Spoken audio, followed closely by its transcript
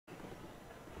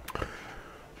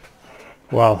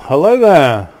Well, hello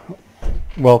there.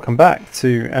 Welcome back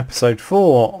to episode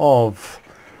 4 of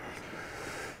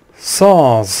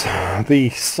SARS, the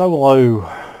solo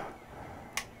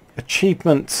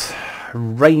achievement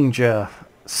ranger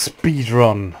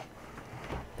speedrun.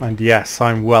 And yes,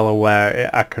 I'm well aware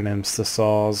it acronyms to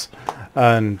SARS,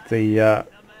 and the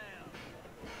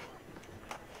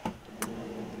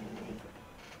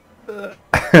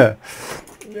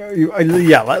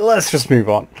yeah, let's just move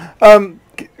on.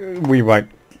 We won't,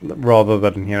 rather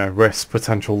than, you know, risk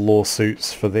potential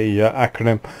lawsuits for the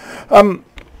acronym.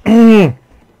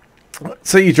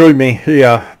 So you joined me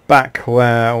here back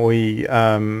where we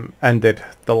ended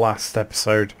the last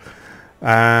episode,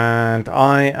 and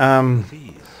I am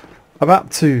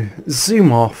about to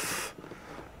zoom off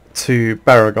to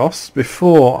Beragos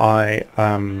before I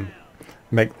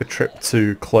make the trip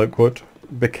to Cloakwood,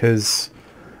 because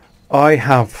I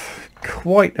have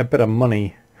quite a bit of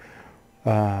money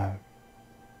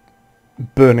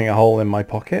burning a hole in my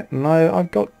pocket, and I've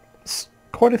got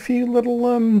quite a few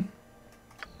little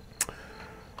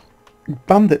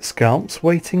bandit scalps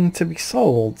waiting to be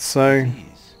sold. So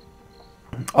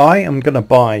I am going to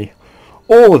buy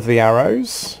all of the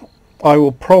arrows. I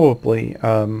will probably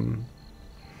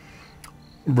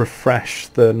refresh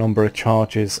the number of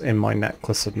charges in my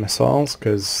necklace of missiles,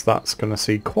 because that's going to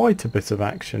see quite a bit of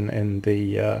action in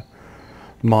the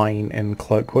mine in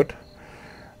Cloakwood.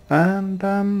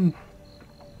 And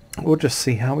we'll just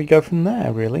see how we go from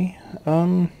there, really.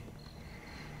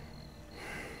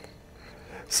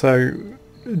 So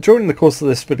during the course of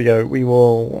this video, we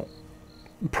will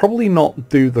probably not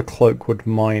do the Cloakwood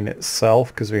mine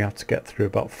itself, because we have to get through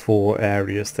about 4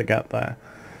 areas to get there.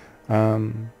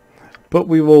 But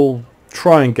we will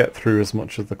try and get through as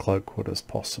much of the Cloakwood as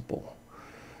possible.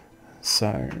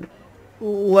 So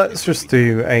let's just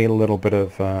do a little bit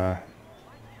of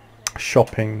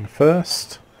shopping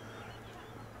first,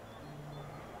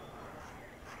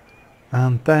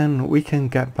 and then we can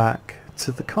get back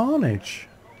to the Carnage.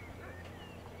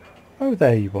 Oh,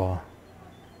 there you are.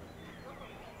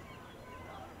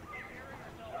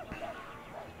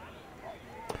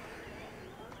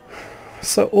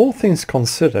 So all things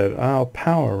considered, our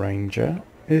Power Ranger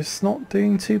is not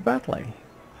doing too badly.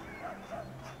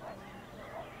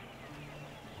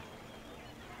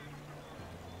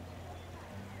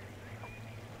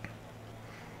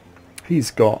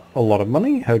 He's got a lot of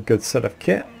money, a good set of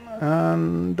kit,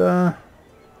 and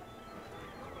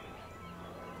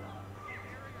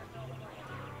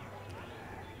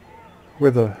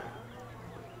with a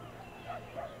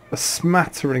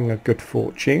smattering of good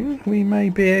fortune, we may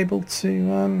be able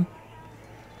to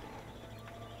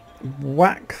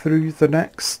whack through the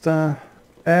next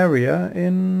area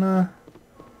in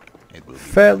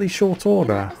fairly short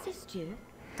order.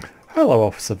 Hello,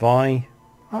 Officer Vi.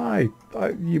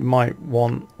 You might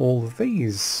want all of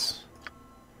these,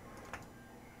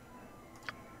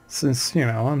 since, you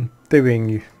know, I'm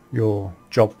doing your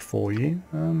job for you.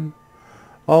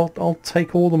 I'll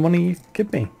take all the money you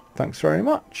give me. Thanks very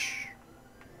much.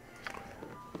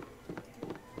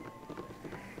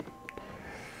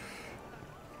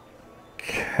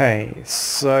 Okay,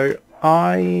 so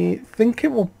I think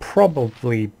it will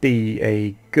probably be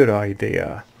a good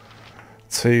idea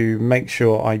to make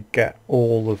sure I get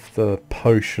all of the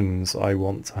potions I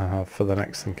want to have for the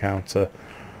next encounter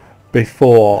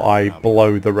before I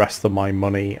blow the rest of my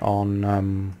money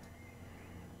on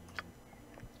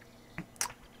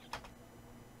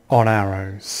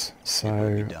arrows.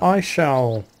 So I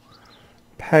shall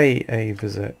pay a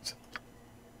visit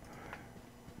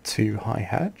to High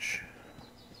Hedge,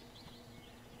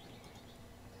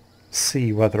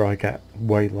 see whether I get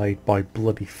waylaid by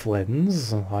bloody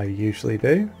Flins, as I usually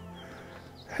do.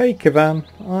 Hey Kivan,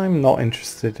 I'm not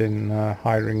interested in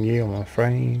hiring you, I'm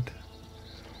afraid.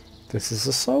 This is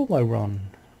a solo run.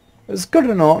 As good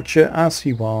an archer as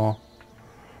you are.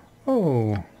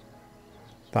 Oh,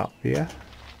 that'll be a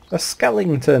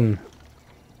skeleton.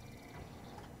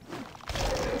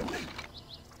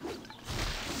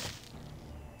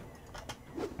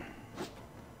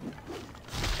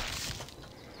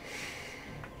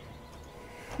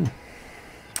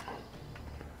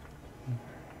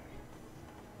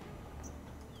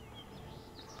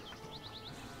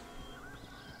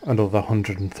 Another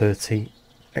 130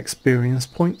 experience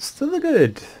points to the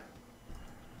good.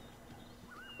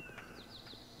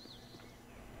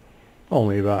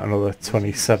 Only about another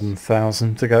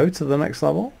 27,000 to go to the next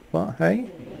level, but hey.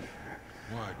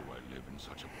 Why do I live in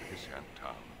such a pissant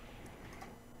town?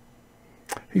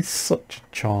 He's such a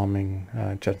charming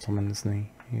gentleman, isn't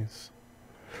he? He is.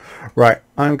 Right,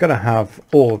 I'm going to have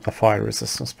all of the fire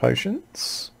resistance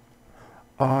potions.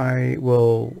 I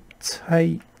will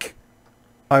take...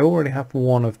 I already have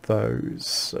one of those,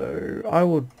 so I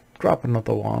will grab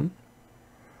another one.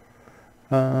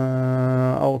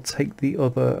 I'll take the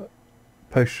other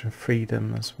potion of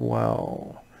freedom as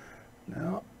well.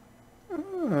 Now,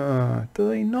 do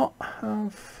they not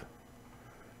have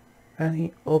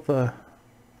any other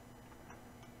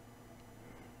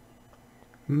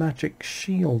magic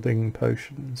shielding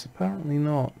potions? Apparently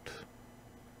not.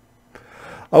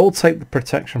 I will take the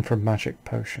protection from magic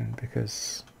potion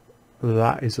because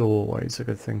that is always a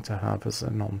good thing to have as a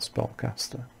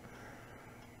non-spellcaster.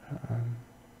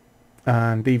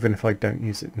 And even if I don't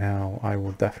use it now, I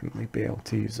will definitely be able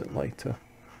to use it later.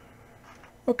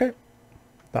 Okay,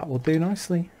 that will do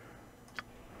nicely.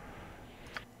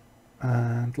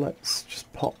 And let's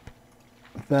just pop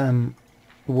them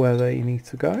where they need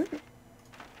to go.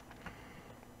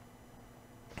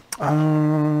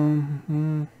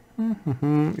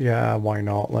 Yeah, why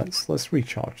not? Let's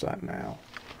recharge that now.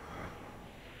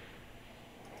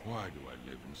 Why do I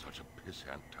live in such a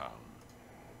pissant town?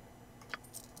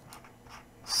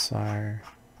 So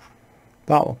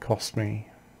that will cost me,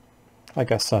 I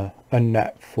guess, a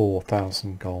net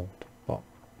 4,000 gold. But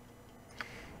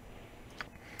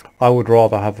I would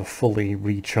rather have a fully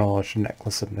recharged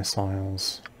necklace of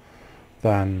missiles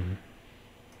than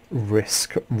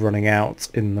risk running out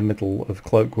in the middle of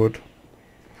Cloakwood.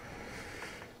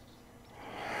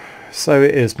 So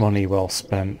it is money well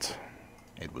spent.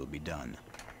 It will be done.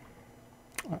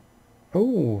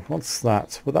 Oh, what's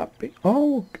that? Would that be...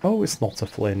 Oh, it's not a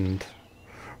flint.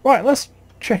 Right, let's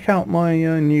check out my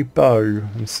new bow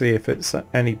and see if it's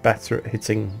any better at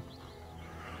hitting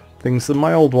things than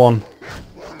my old one.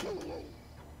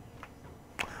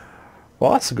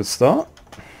 Well, that's a good start.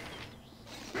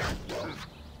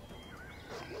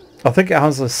 I think it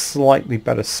has a slightly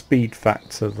better speed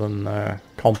factor than the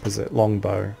composite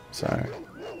longbow, so...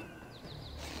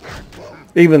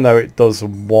 Even though it does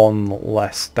one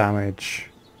less damage,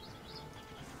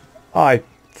 I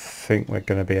think we're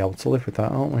going to be able to live with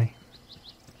that, aren't we?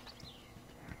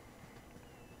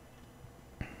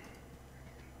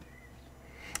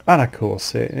 And of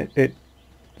course it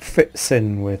fits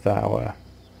in with our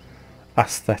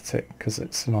aesthetic because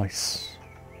it's a nice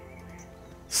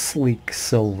sleek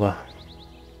silver.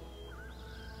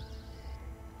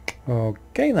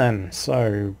 Okay then,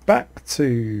 so back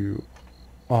to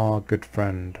our good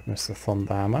friend Mr.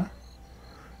 Thunderhammer,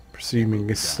 presuming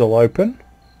he's still open.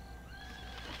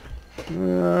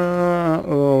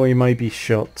 Oh, he may be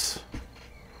shut.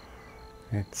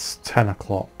 It's 10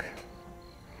 o'clock.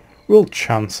 We'll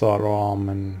chance our arm,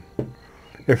 and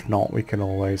if not, we can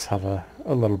always have a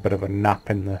little bit of a nap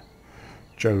in the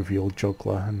jovial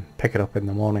juggler and pick it up in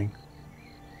the morning.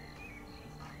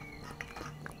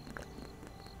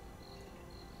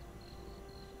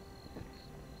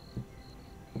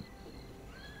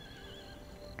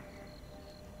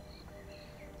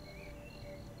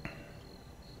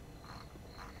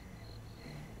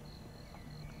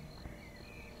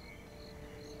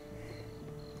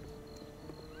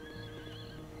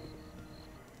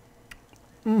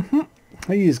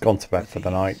 He's gone to bed for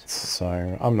the night,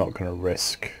 so I'm not going to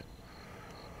risk.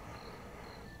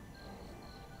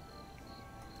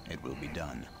 It will be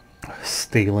done.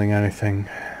 Stealing anything.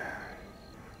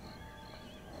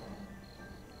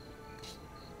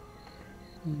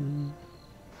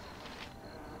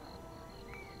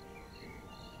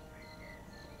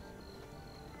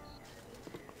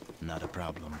 Not a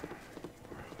problem.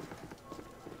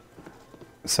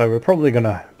 So we're probably going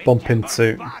to bump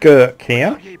into Gurk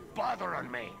here.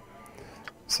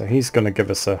 So he's going to give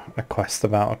us a quest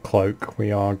about a cloak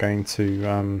we are going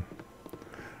to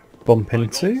bump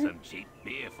into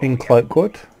in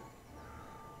Cloakwood.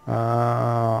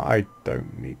 I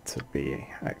don't need to be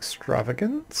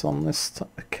extravagant on this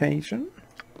occasion,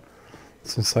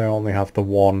 since I only have the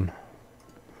one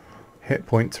hit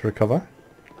point to recover.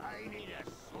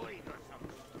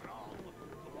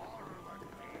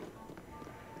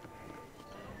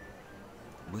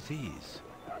 With ease.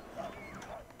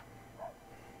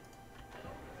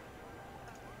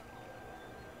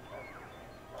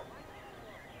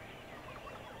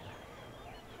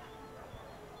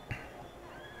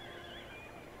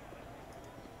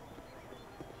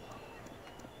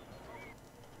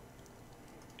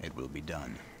 It will be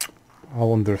done. I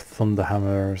wonder if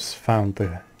Thunderhammer's found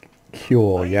the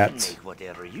cure yet.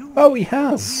 Oh, he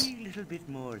has!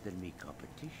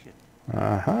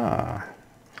 Aha!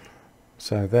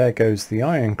 So there goes the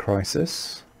iron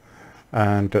crisis,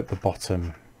 and at the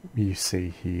bottom you see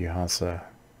he has a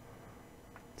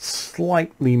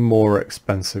slightly more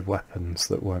expensive weapons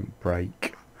that won't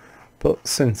break. But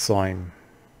since I'm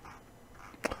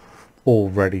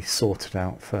already sorted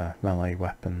out for melee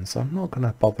weapons. I'm not going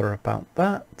to bother about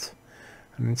that.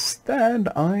 And instead,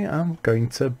 I am going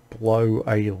to blow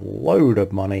a load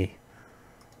of money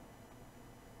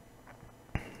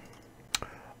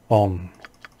on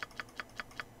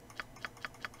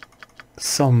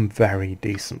some very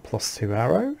decent +2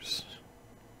 arrows.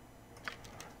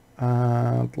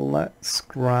 And let's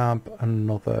grab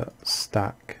another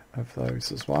stack of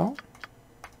those as well.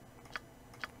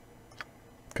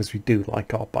 Because we do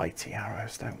like our bitey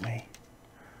arrows, don't we?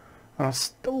 And I've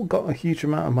still got a huge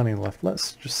amount of money left.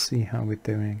 Let's just see how we're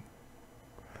doing.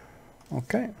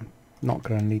 Okay, not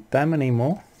going to need them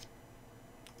anymore.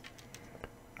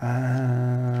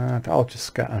 And I'll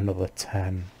just get another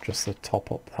 10 just to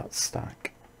top up that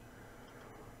stack.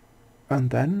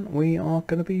 And then we are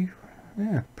going to be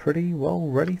pretty well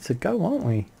ready to go, aren't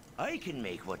we? I can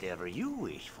make whatever you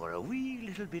wish for a wee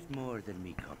little bit more than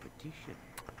me competition.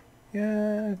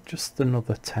 Yeah, just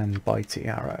another 10 bitey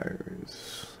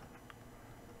arrows.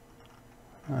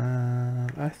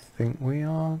 And I think we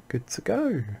are good to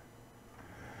go.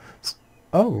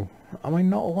 Oh, am I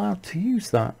not allowed to use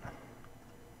that?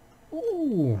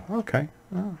 Oh, okay.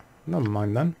 Oh, never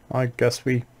mind then. I guess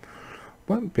we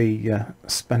won't be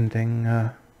spending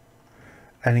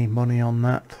any money on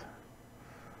that.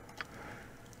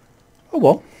 Oh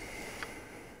well,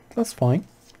 that's fine.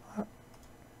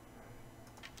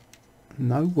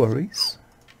 No worries.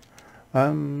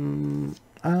 And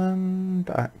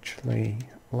actually,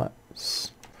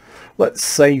 let's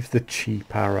save the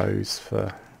cheap arrows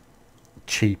for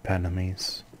cheap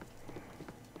enemies.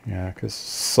 Yeah, because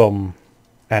some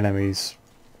enemies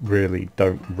really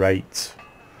don't rate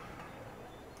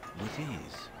With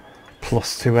ease.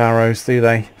 +2 arrows, do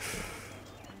they?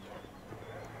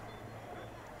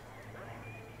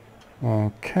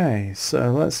 Okay,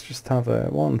 so let's just have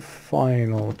one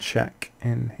final check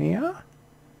in here.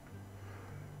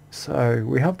 So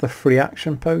we have the free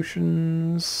action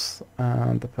potions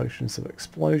and the potions of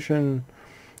explosion,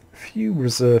 a few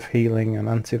reserve healing and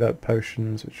antidote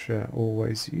potions, which are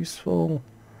always useful,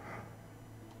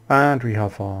 and we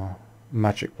have our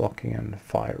magic blocking and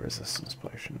fire resistance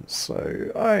potions.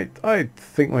 So I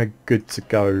think we're good to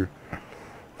go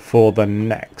for the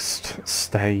next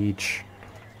stage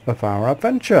of our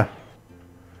adventure,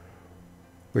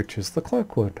 which is the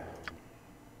Cloakwood.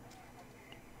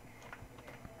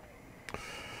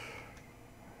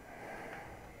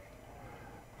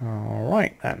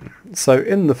 Alright then, so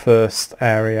in the first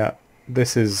area,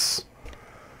 this is,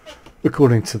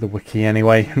 according to the wiki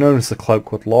anyway, known as the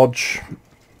Cloakwood Lodge.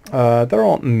 There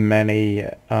aren't many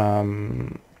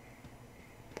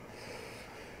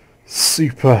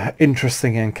super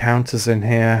interesting encounters in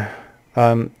here.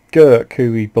 Gurk,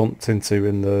 who we bumped into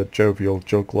in the Jovial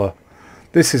Juggler,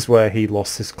 this is where he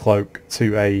lost his cloak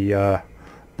to a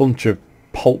bunch of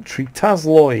poultry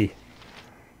Tazloi,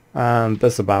 and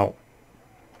there's about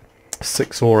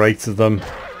 6 or 8 of them,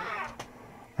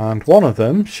 and one of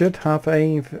them should have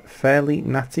a fairly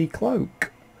natty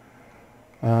cloak,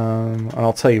 and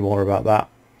I'll tell you more about that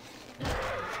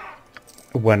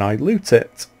when I loot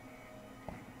it.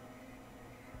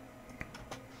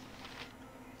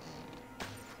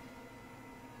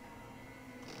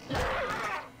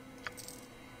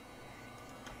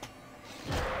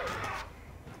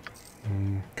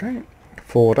 Okay,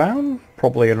 4 down,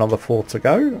 probably another 4 to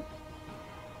go.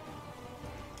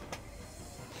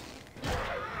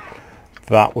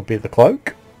 That would be the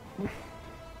cloak.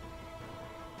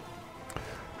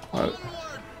 So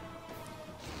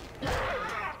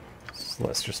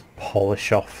let's just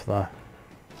polish off the...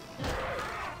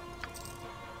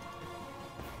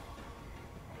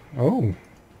 Oh,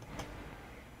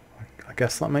 I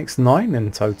guess that makes 9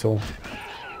 in total.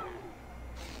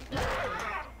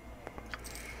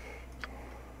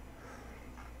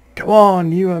 Come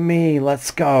on, you and me,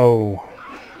 let's go.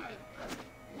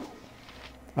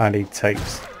 And he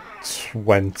takes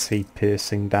 20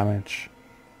 piercing damage.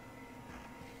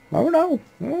 Oh no!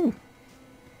 Oh.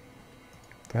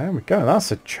 There we go,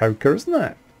 that's a choker, isn't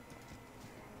it?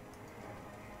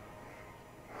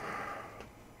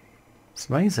 It's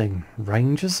amazing.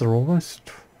 Rangers are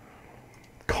almost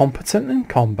competent in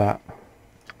combat.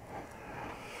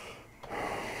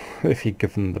 If you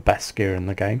give them the best gear in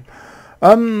the game.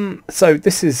 So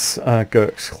this is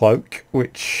Gurk's cloak,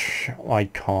 which I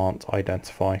can't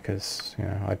identify because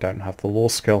I don't have the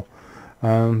lore skill.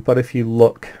 But if you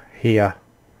look here,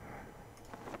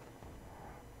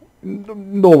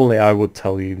 normally I would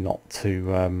tell you not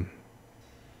to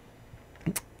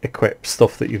equip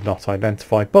stuff that you've not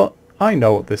identified, but I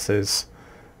know what this is.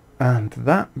 And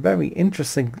that very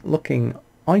interesting looking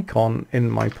icon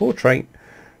in my portrait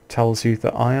tells you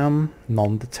that I am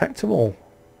non-detectable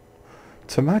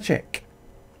to magic,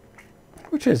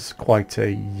 which is quite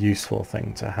a useful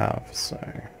thing to have.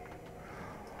 So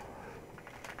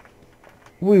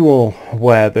we will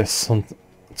wear this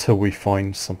until we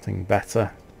find something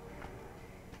better.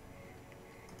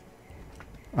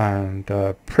 And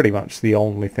pretty much the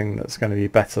only thing that's going to be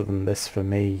better than this for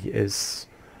me is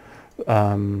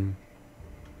the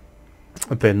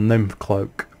nymph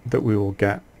cloak that we will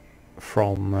get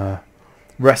from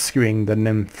rescuing the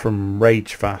nymph from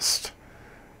Ragefast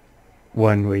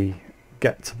when we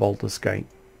get to Baldur's Gate.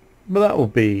 But that will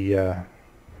be a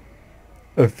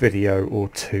video or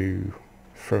two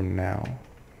from now.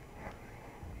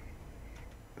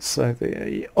 So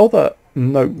the other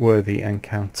noteworthy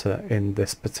encounter in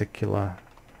this particular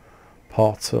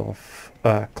part of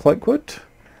Cloakwood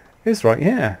is right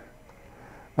here.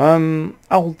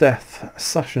 Aldeth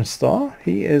Sashenstar,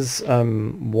 he is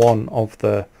one of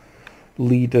the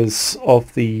leaders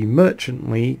of the Merchant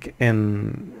League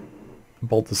in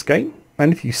Baldur's Gate,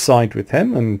 and if you side with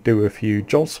him and do a few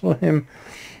jobs for him,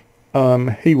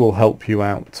 he will help you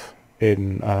out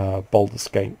in Baldur's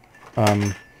Gate.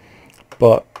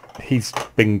 But he's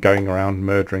been going around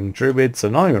murdering druids,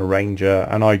 and I'm a ranger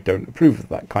and I don't approve of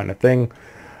that kind of thing,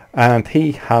 and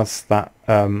he has that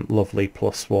lovely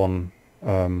 +1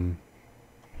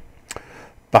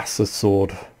 bastard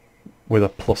sword with a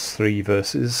 +3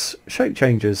 versus shape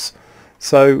changes.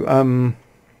 So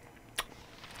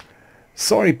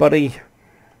sorry buddy,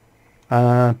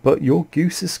 but your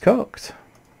goose is cooked.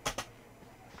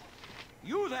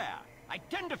 You there!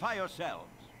 Identify yourselves!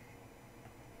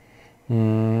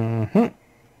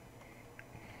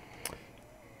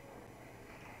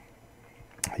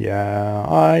 Yeah,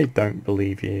 I don't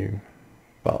believe you,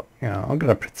 but you know, I'm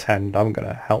gonna pretend I'm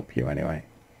gonna help you anyway.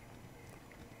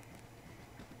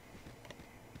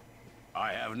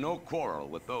 I have no quarrel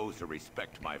with those who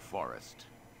respect my forest.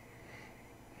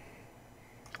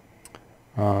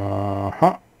 Oh,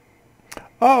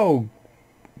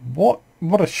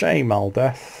 what a shame,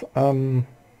 Aldeth.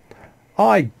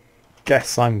 I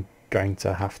guess I'm going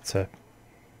to have to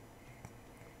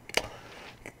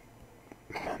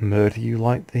murder you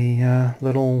like the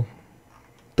little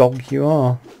dog you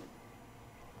are.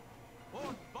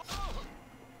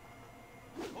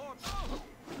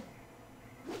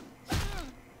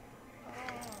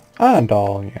 And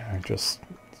I'll, you know, just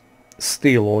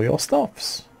steal all your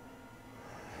stuffs.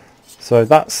 So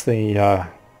that's the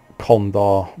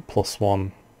Condor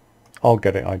 +1. I'll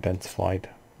get it identified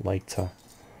later.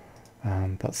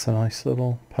 And that's a nice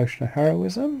little potion of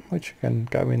heroism, which can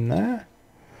go in there.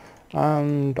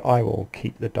 And I will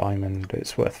keep the diamond.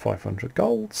 It's worth 500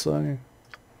 gold, so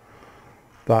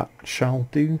that shall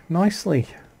do nicely.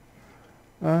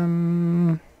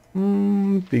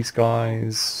 These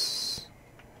guys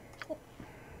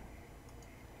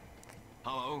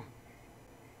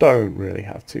don't really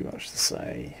have too much to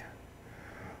say.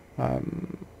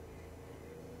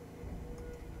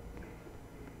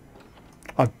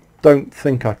 I don't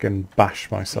think I can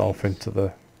bash myself into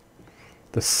the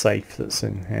safe that's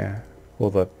in here, or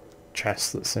the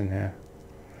chest that's in here.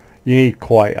 You need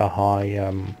quite a high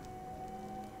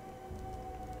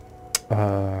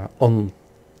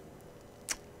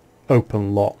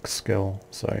open lock skill,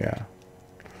 so yeah,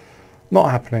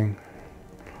 not happening.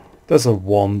 There's a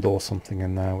wand or something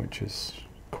in there which is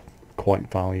quite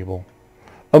valuable,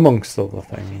 amongst other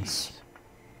things.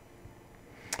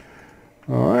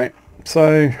 Alright,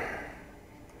 so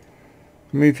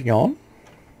moving on.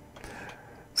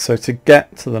 So to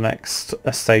get to the next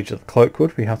stage of the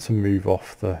Cloakwood, we have to move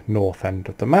off the north end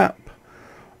of the map,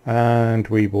 and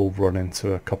we will run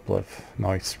into a couple of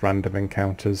nice random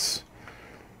encounters.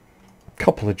 A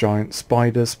couple of giant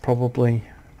spiders probably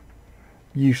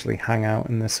usually hang out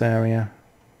in this area.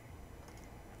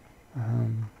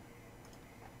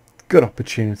 Good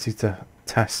opportunity to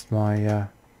test my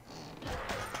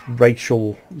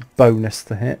racial bonus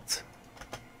to hit.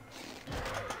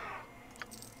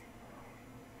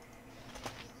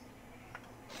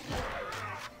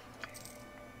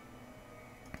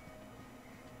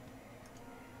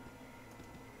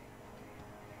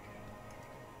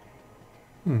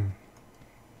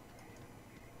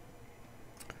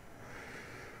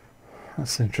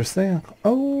 That's interesting.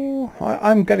 Oh,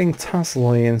 I'm getting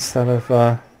Tasley instead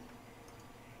of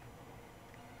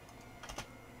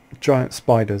giant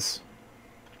spiders.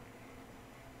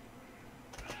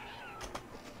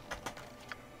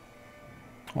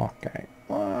 Okay,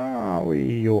 well,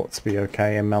 we ought to be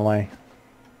okay in melee.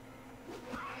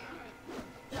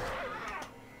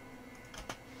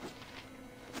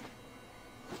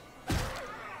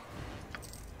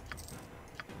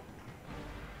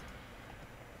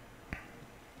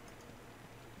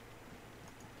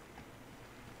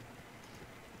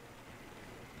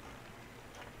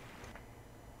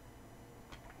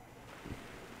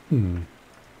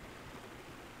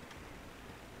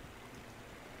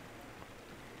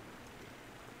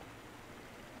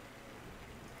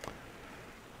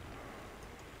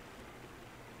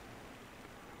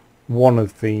 One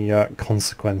of the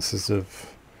consequences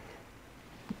of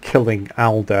killing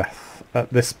Aldeth at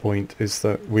this point is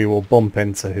that we will bump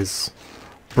into his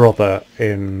brother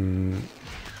in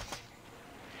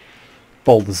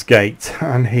Baldur's Gate,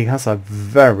 and he has a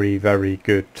very, very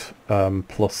good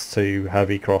 +2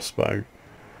 heavy crossbow,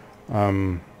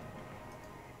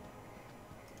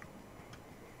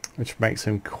 which makes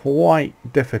him quite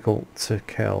difficult to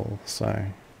kill. So,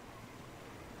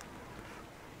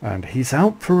 and he's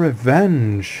out for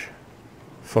revenge,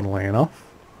 funnily enough.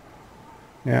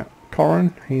 Yeah,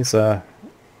 Corin, he's a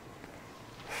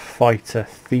fighter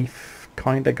thief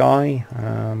kind of guy.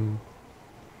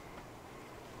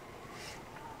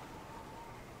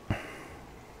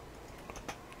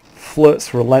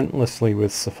 Flirts relentlessly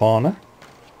with Safana.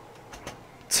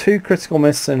 2 critical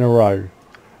misses in a row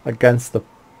against the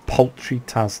paltry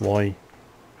Tazloi.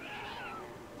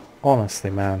 Honestly,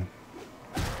 man.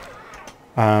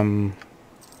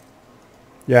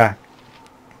 Yeah.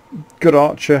 Good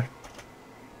archer.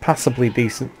 Passably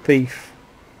decent thief.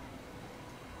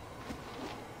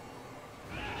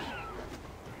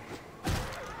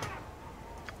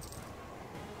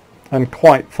 And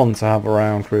quite fun to have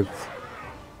around with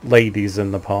ladies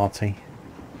in the party.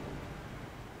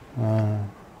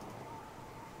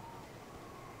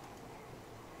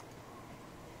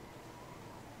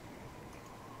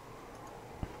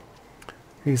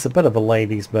 He's a bit of a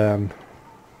ladies' man.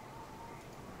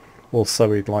 Or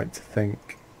so he'd like to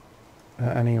think,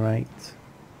 at any rate.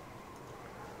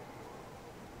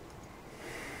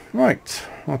 Right,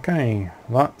 okay,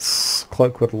 that's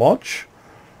Cloakwood Lodge.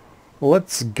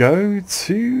 Let's go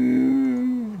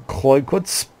to Cloakwood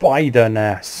Spider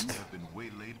Nest. You have been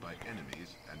waylaid by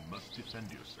enemies and must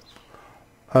defend yourself.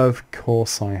 Of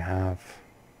course I have.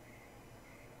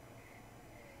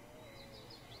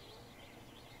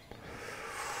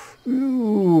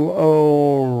 Ooh,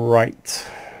 alright.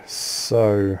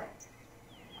 So...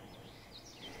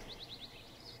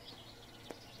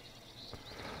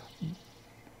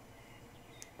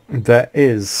 there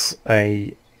is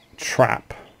a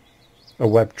trap. A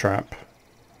web trap.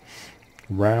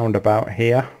 Round about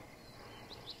here.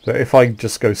 So if I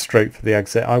just go straight for the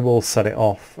exit, I will set it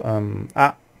off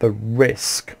at the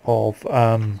risk of...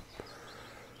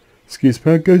 excuse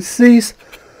me, go sneeze.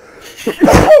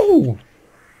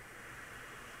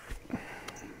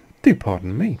 Do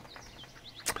pardon me.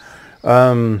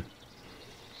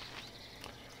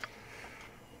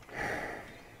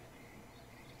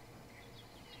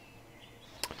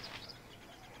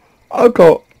 I've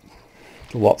got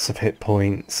lots of hit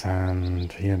points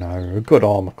and, you know, a good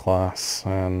armor class,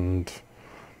 and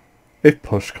if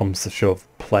push comes to shove,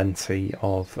 plenty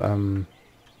of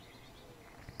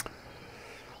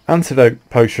antidote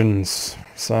potions.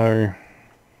 So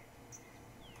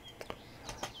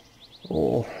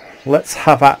let's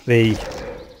have at the...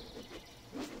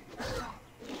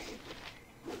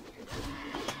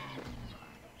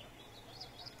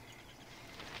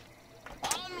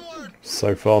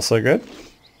 So far so good.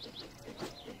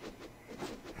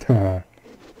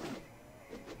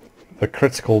 The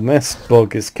critical miss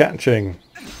bug is catching.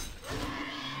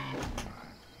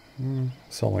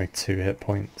 It's only 2 hit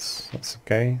points. That's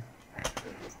okay.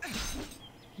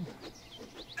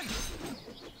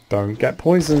 Don't get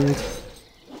poisoned.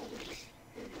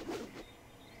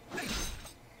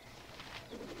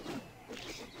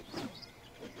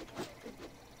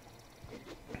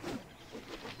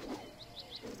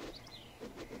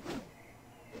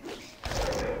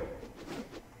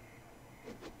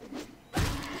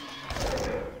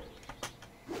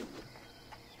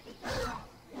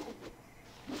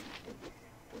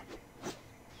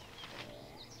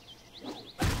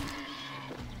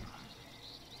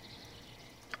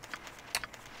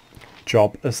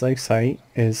 Job, as they say,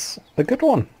 is a good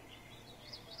one.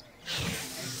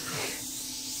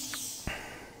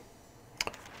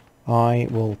 I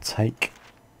will take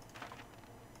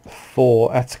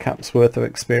 4 Etacaps worth of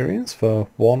experience for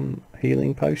 1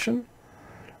 healing potion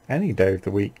any day of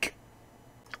the week.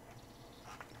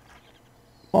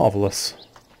 Marvellous.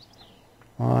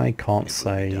 I can't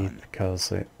save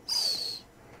because it's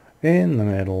in the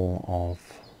middle of...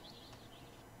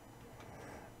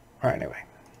 Right, anyway.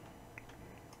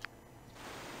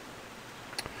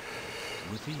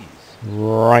 With ease.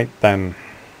 Right then.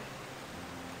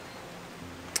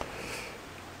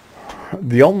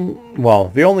 The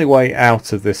only way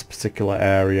out of this particular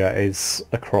area is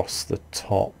across the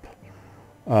top.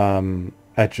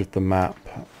 edge of the map,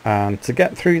 and to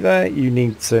get through there you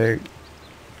need to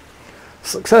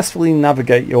successfully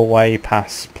navigate your way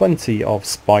past plenty of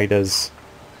spiders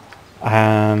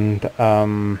and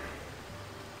a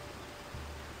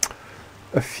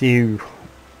few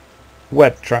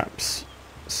web traps.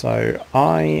 So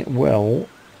I will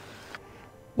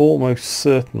almost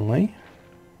certainly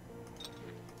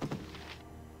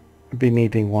be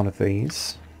needing one of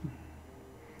these,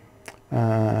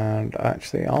 and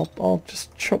actually I'll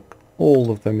just chuck all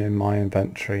of them in my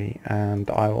inventory and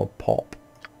I will pop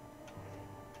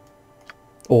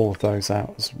all of those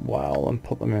out as well and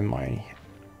put them in my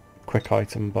quick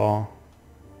item bar.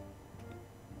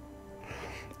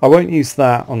 I won't use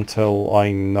that until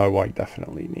I know I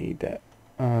definitely need it.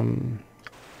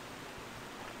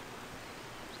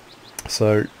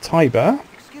 So Tiber,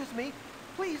 Excuse me,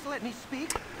 please let me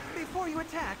speak before you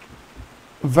attack.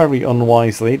 very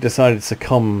unwisely decided to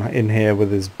come in here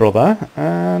with his brother,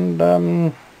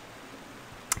 and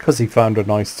because he found a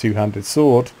nice two-handed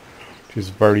sword, which is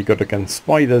very good against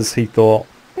spiders, he thought,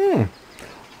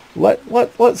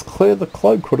 let's clear the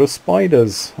Cloakwood of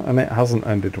spiders, and it hasn't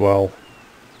ended well.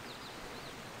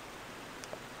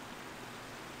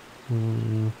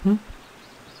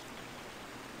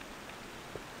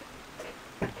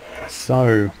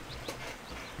 So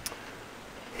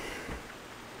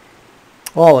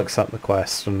I'll accept the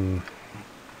quest and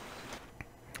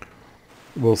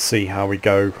we'll see how we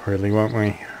go, really, won't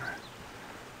we?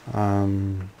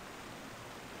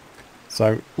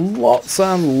 So lots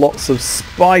and lots of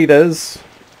spiders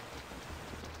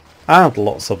and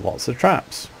lots of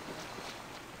traps.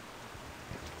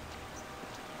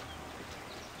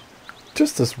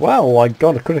 Just as well I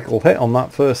got a critical hit on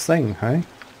that first thing, hey?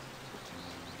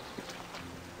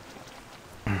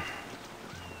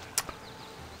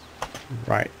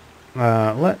 Right,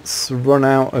 let's run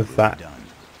out of that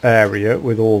area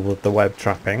with all of the web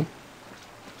trapping.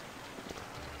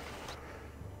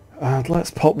 And let's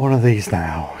pop one of these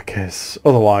now, because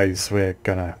otherwise we're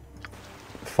gonna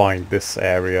find this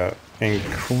area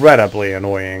incredibly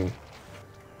annoying.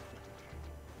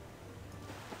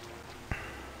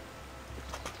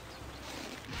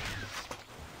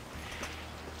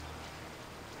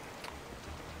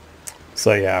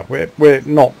 So yeah, we're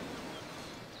not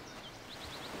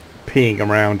peeing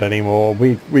around anymore.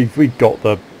 We've got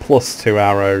the +2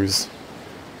 arrows,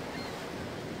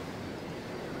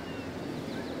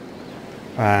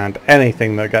 and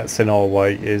anything that gets in our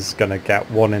way is gonna get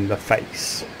one in the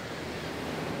face.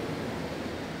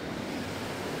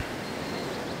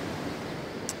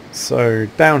 So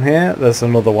down here there's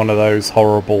another one of those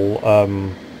horrible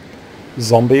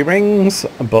zombie rings,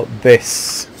 but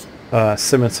this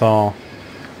scimitar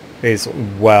is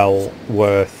well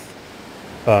worth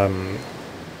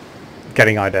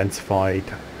getting identified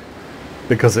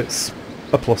because it's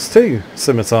a +2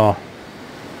 scimitar.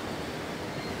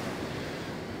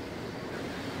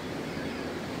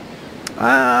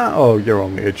 Oh, you're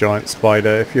only a giant spider.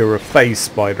 If you're a phase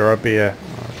spider, I'd be a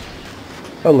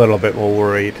little bit more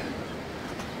worried.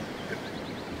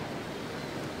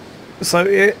 So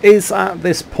it is at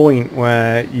this point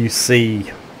where you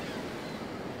see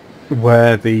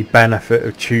where the benefit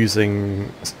of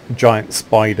choosing giant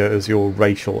spider as your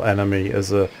racial enemy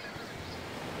as a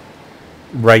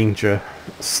ranger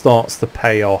starts to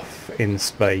pay off in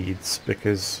spades,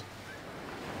 because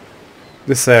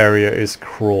this area is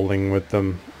crawling with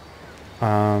them,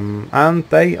 and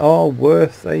they are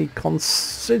worth a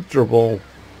considerable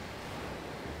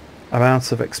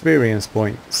amount of experience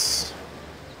points.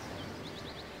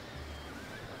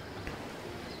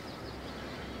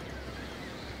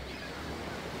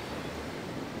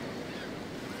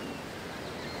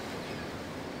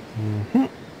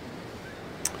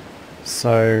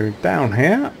 So down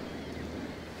here,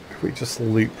 if we just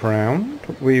loop around,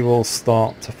 we will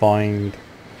start to find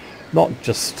not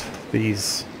just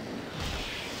these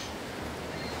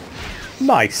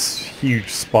nice huge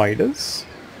spiders,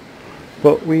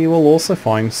 but we will also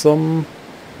find some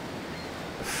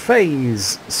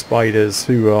phase spiders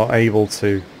who are able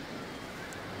to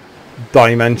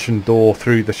dimension door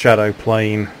through the shadow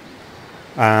plane.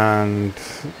 And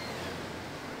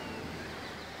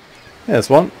there's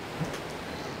one,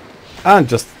 and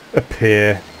just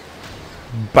appear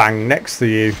bang next to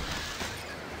you.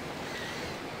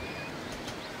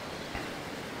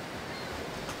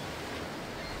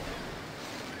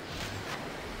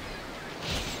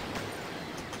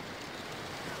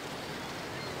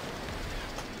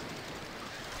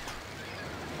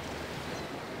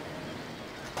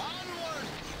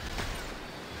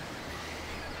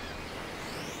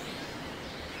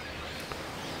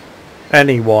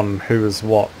 Anyone who has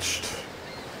watched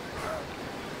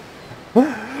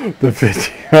the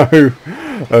video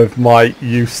of my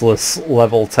useless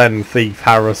level 10 thief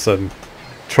Harrison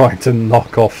trying to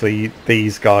knock off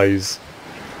these guys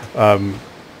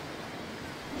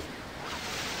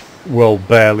will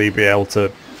barely be able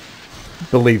to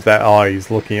believe their eyes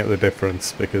looking at the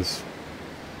difference, because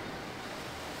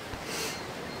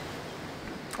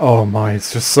oh my,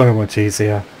 it's just so much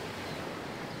easier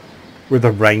with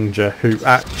a ranger who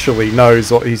actually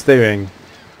knows what he's doing.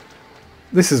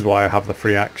 This is why I have the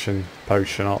free action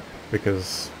potion up,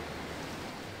 because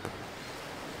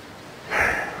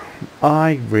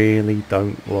I really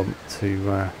don't want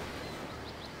to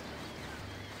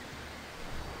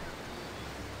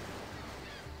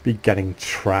be getting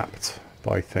trapped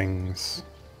by things,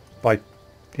 by,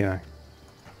 you know,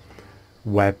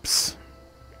 webs.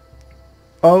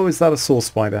 Oh, is that a saw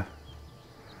spider?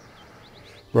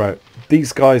 Right,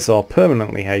 these guys are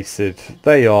permanently hasted.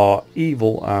 They are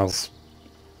evil as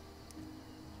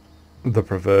the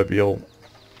proverbial,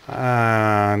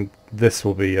 and this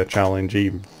will be a challenge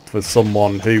even for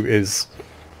someone who is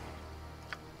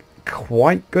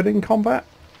quite good in combat.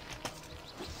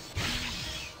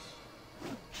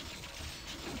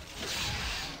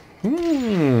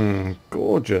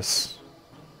 Gorgeous.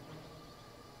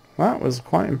 That was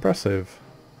quite impressive.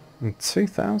 And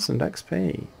 2000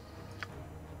 XP.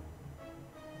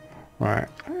 Right,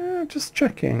 just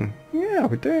checking. Yeah,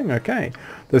 we're doing okay.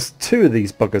 There's 2 of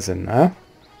these buggers in there.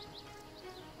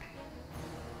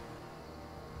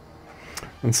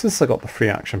 And since I got the free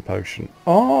action potion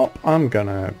up, I'm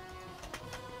gonna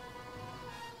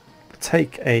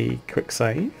take a quick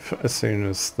save as soon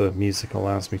as the music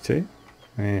allows me to.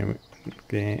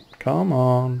 Come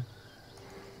on.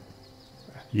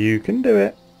 You can do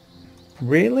it.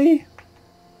 Really?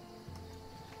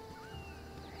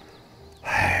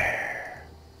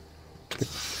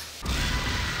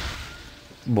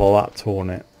 Well, that torn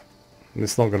it.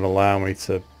 It's not going to allow me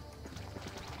to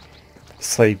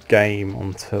save game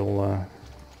until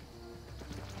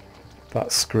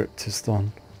that script is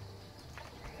done.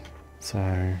 So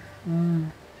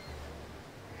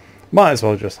might as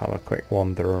well just have a quick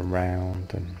wander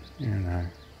around and, you know,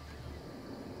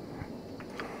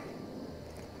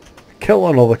 kill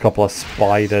another couple of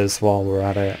spiders while we're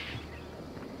at it.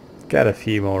 Get a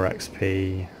few more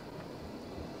XP.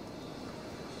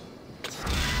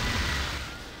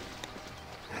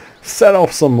 Set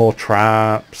off some more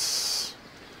traps.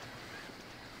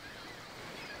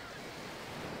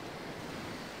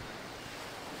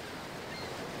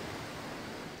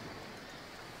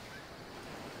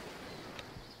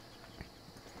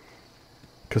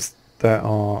 Because there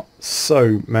are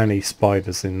so many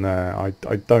spiders in there.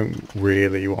 I don't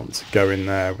really want to go in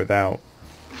there without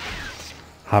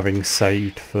having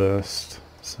saved first.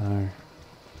 So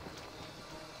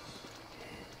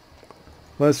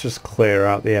let's just clear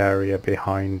out the area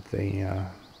behind the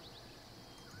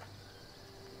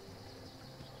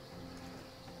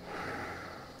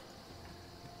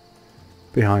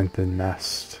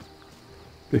nest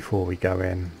before we go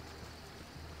in.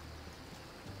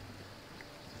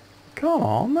 Come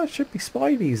on, there should be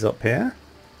spideys up here.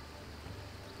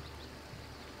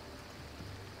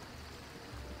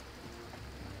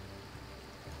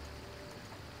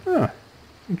 Oh,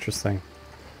 interesting.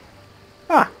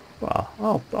 Ah,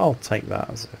 well, I'll take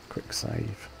that as a quick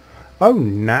save. Oh,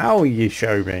 now you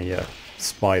show me a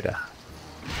spider.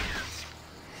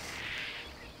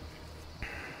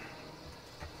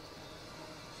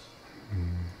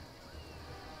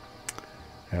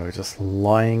 Yeah, we're just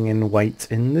lying in wait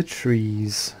in the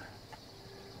trees.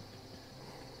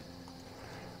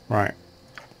 Right,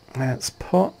 let's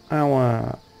put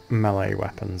our melee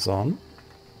weapons on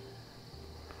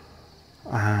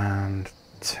and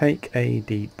take a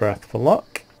deep breath for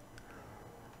luck,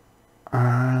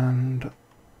 and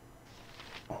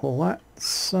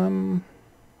let's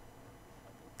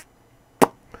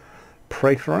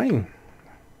pray for rain,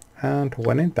 and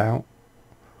when in doubt,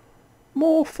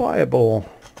 more fireball.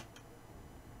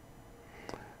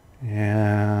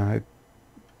 Yeah,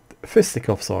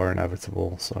 fisticuffs are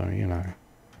inevitable, so, you know,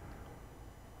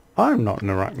 I'm not an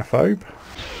arachnophobe.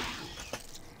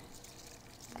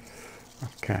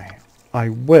 Okay, I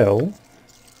will,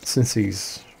 since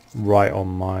he's right on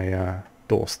my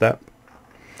doorstep,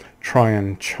 try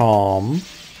and charm.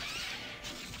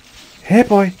 Here,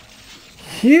 boy.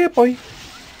 Here, boy.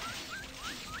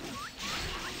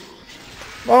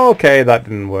 Okay, that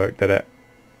didn't work, did it?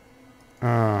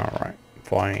 Alright,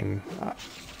 fine.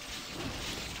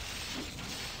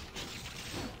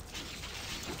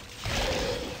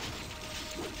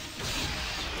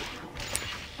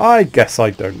 I guess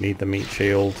I don't need the meat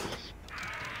shield.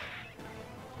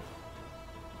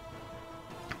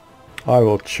 I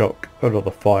will chuck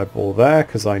another fireball there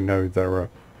because I know there are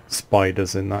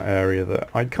spiders in that area that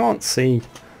I can't see.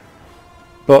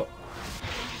 But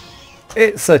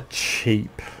it's a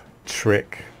cheap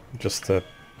trick just to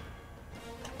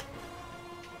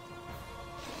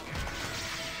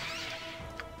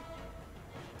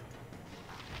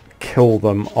kill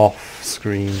them off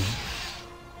screen.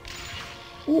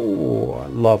 Oh,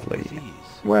 lovely.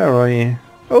 Where are you?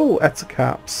 Oh,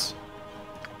 Etacaps.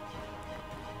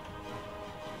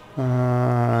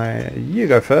 You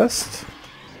go first.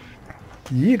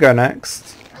 You go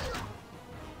next.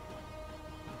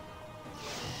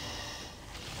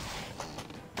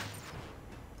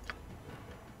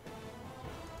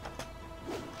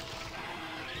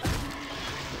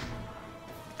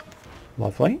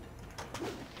 Lovely.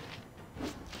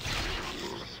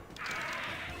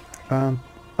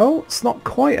 Oh, it's not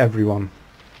quite everyone.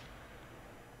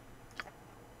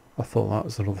 I thought that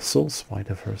was another soul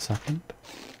spider for a second.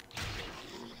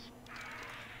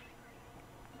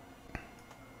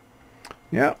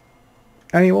 Yeah.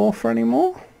 Any more for any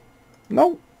more?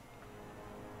 No.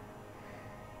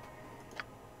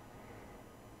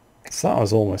 So that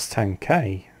was almost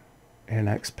 10k in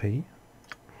XP,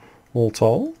 all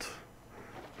told.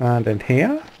 And in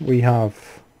here we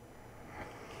have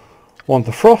one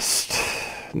the frost,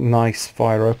 nice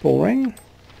fire opal ring,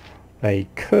 a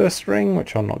cursed ring,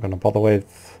 which I'm not going to bother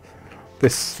with,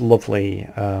 this lovely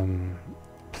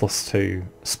 +2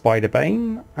 spider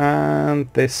bane, and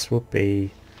this would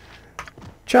be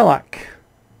shellac.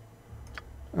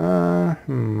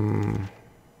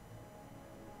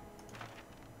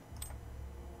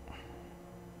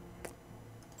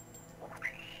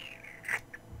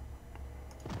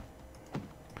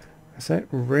 Is it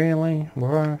really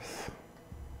worth?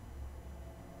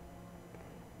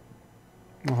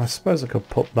 Well, I suppose I could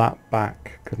put that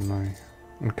back, couldn't I?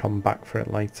 And come back for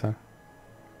it later.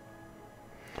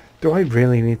 Do I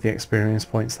really need the experience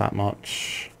points that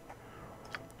much?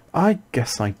 I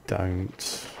guess I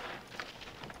don't.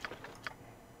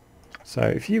 So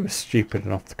if you were stupid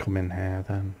enough to come in here,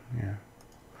 then yeah.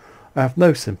 I have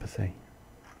no sympathy.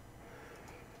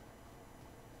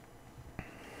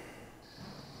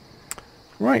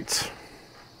 Right.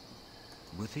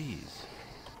 With ease.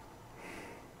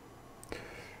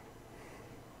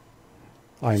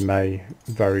 I may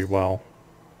very well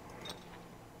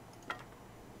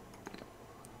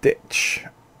ditch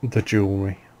the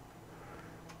jewellery.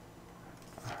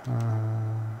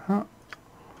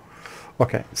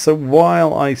 Okay, so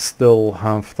while I still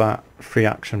have that free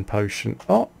action potion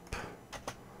up,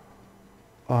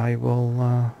 I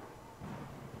will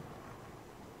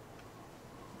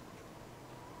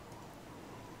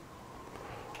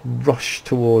rush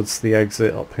towards the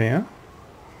exit up here,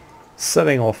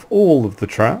 setting off all of the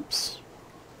traps,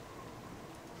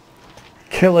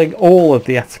 killing all of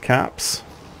the Etacaps.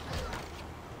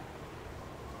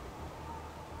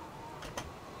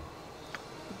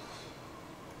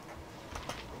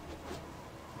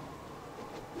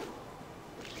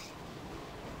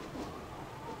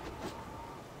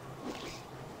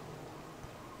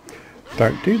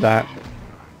 Don't do that.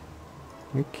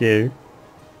 Thank you.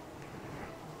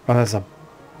 Oh,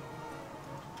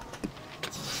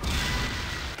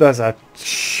 there's a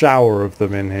shower of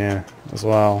them in here as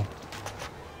well.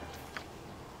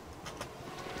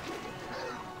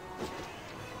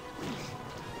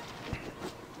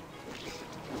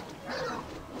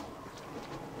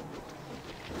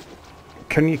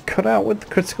 Can you cut out with the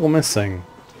critical missing?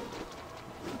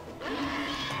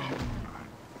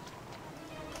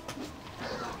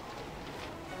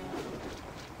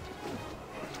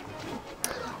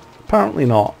 Apparently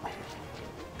not.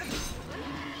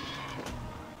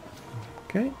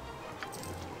 Okay.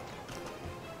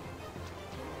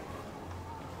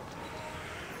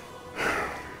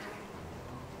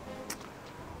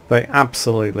 They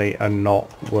absolutely are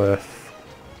not worth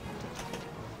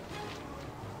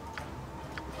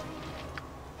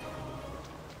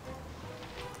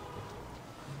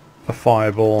a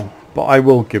fireball, but I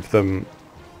will give them...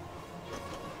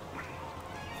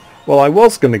 Well, I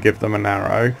was going to give them an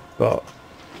arrow, but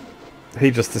he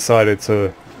just decided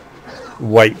to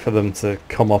wait for them to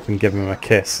come up and give him a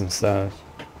kiss instead.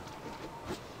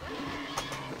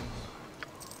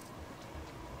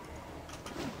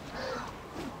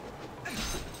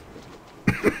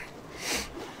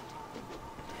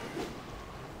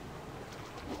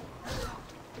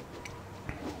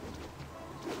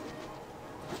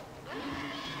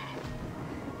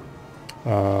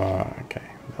 Okay,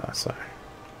 that's a...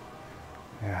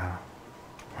 Yeah.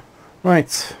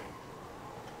 Right.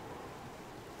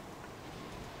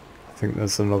 I think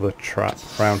there's another trap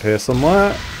around here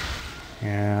somewhere.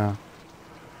 Yeah.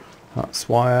 That's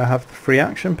why I have the free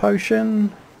action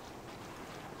potion.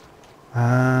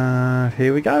 And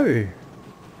here we go.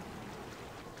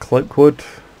 Cloakwood,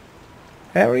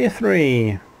 Area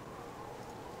 3.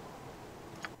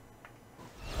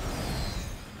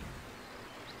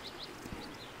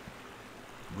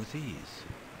 With ease.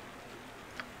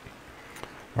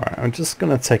 Right, I'm just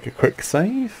going to take a quick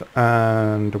save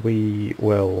and we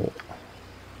will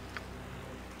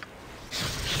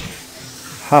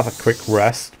have a quick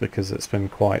rest because it's been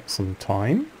quite some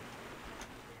time.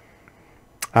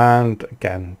 And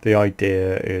again, the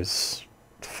idea is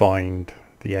to find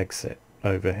the exit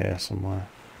over here somewhere.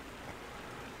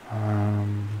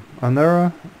 And there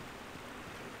are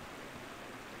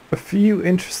a few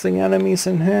interesting enemies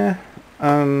in here.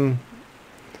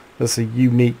 There's a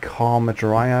unique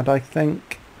Hamadryad, I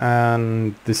think,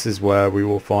 and this is where we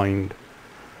will find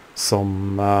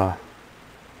some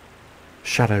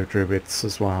shadow druids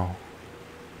as well.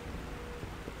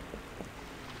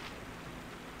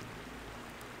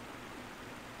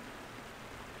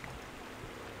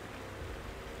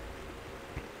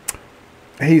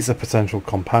 He's a potential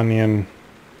companion,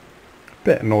 a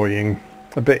bit annoying,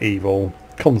 a bit evil,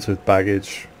 comes with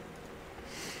baggage.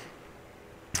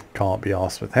 Can't be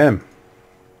arsed with him.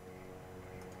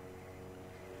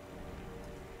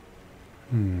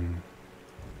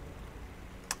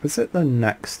 Is it the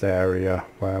next area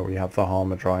where we have the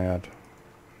Hamadryad?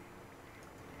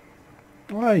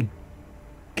 I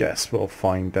guess we'll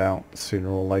find out sooner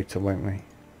or later, won't we?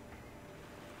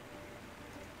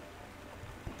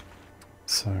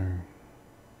 So,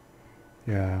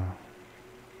 yeah.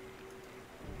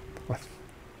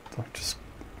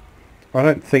 I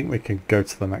don't think we can go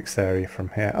to the next area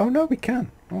from here. Oh no, we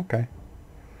can. Okay.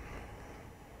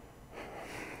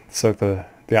 So the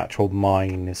actual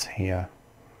mine is here.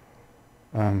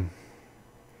 Don't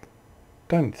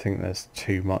think there's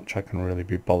too much I can really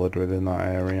be bothered with in that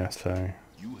area, so.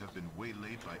 You have been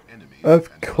waylaid by enemies.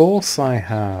 Of course I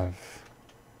have.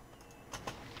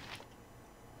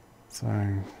 So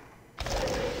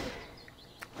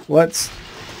let's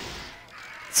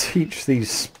teach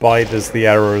these spiders the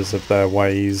errors of their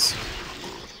ways.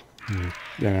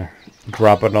 Yeah,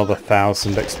 grab another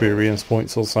 1,000 experience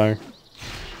points or so.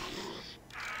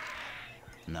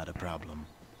 Not a problem.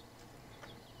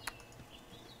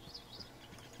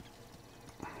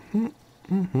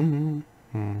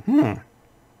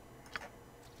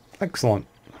 Excellent.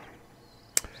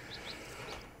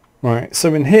 Right,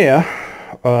 so in here,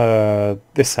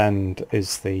 this end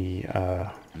is the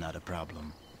Not a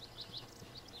problem.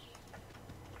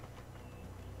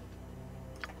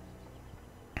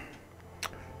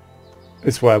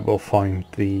 is where we'll find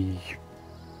the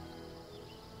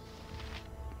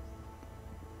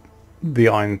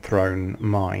Iron Throne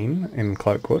mine in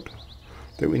Cloakwood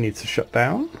that we need to shut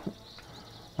down.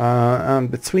 And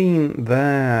between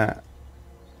there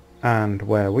and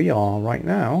where we are right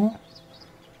now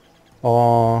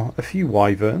are a few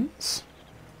wyverns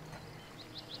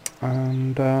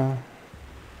and a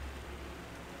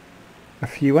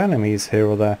few enemies here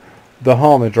or there. The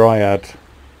Hamadryad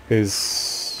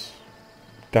is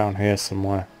down here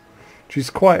somewhere. She's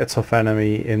quite a tough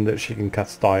enemy in that she can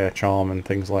cast Dire Charm and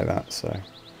things like that, so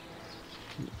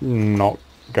not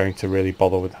going to really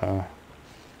bother with her.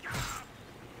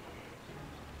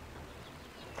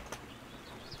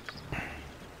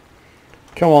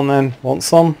 Come on then, want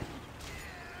some?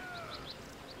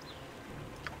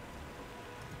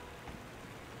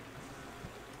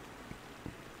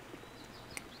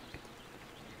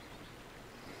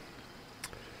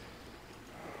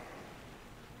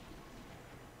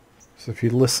 So if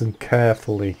you listen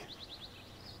carefully,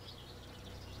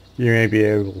 you may be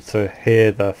able to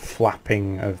hear the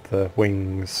flapping of the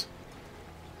wings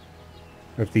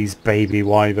of these baby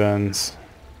wyverns.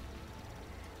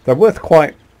 They're worth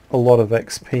quite a lot of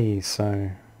XP, so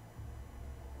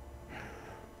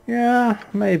yeah,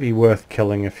 maybe worth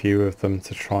killing a few of them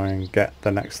to try and get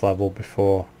the next level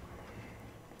before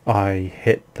I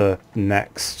hit the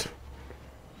next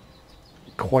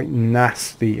quite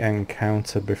nasty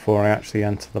encounter before I actually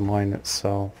enter the mine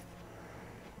itself.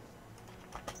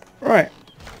 Right.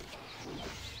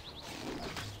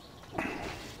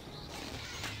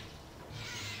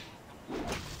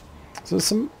 So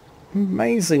it's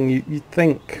amazing. You'd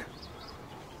think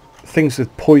things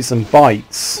with poison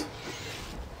bites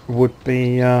would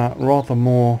be rather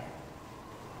more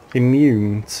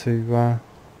immune to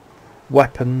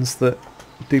weapons that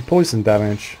do poison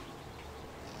damage.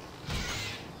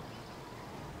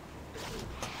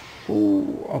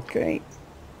 Ooh, okay.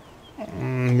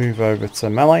 Move over to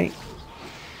melee.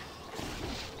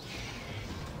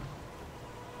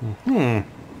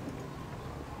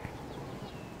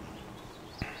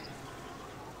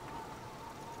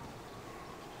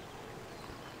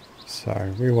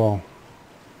 So we will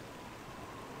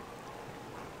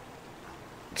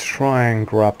try and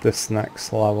grab this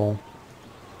next level.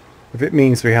 If it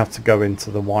means we have to go into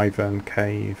the Wyvern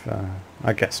Cave,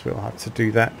 I guess we'll have to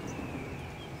do that.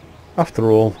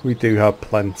 After all, we do have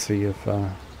plenty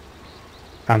of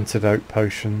antidote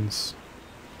potions.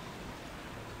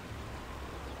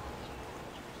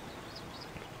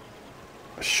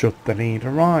 Should the need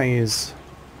arise.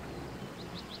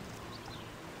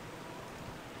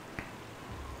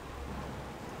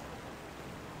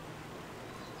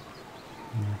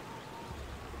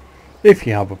 If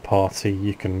you have a party,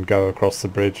 you can go across the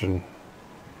bridge and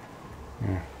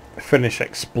finish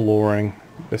exploring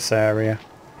this area.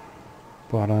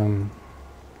 But I'm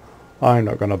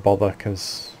not going to bother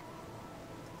because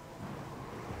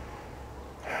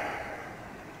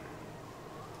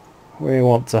we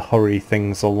want to hurry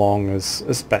things along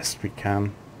as best we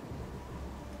can.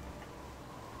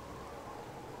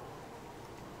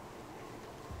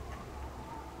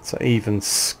 So even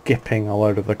skipping a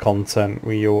load of the content,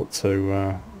 we ought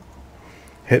to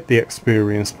hit the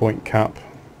experience point cap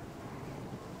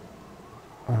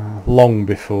long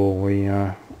before we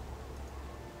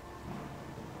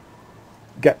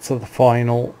get to the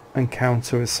final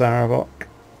encounter with Sarabok.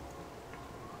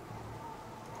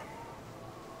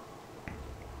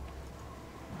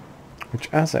 Which,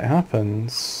 as it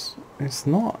happens, is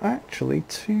not actually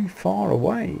too far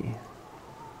away.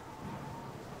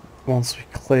 Once we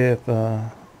clear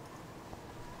the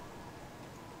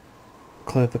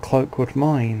Cloakwood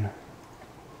mine.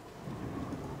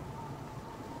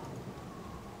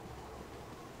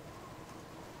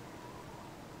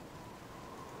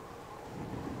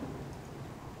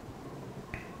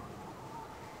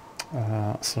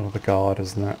 That's another guard,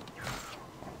 isn't it?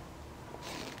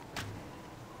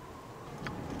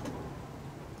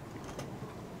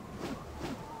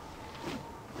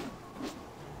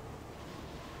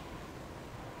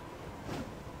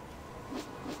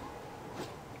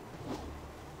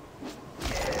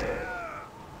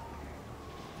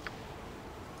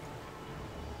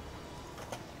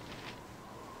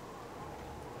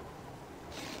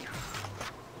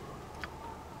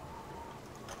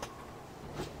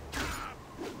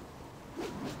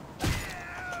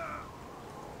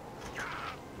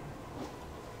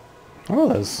 Oh,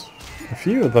 there's a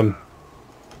few of them.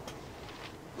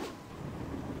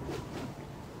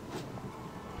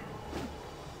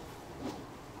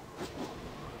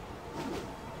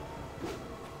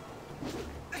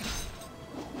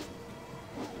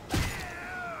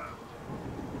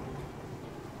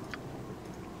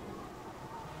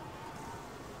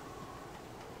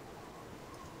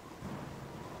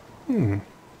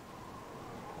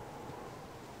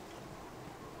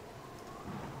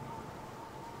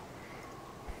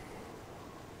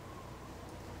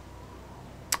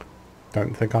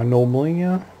 Don't think I normally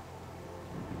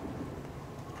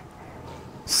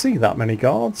see that many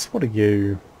guards. What are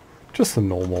you? Just a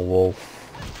normal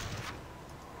wolf.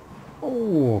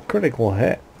 Oh, critical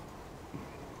hit.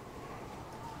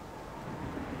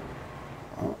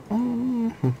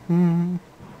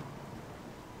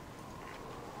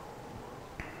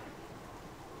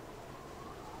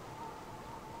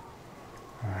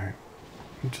 Alright,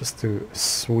 just do a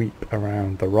sweep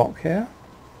around the rock here.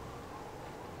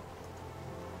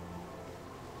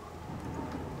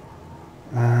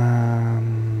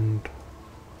 And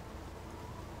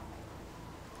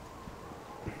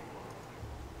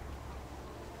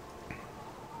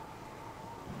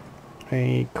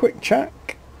a quick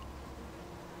check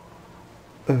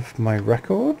of my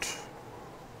record.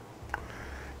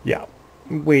 Yeah,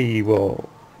 we will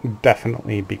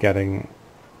definitely be getting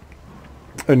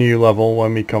a new level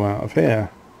when we come out of here.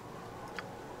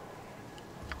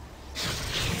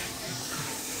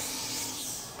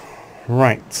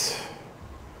 Right.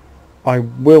 I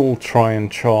will try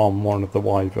and charm one of the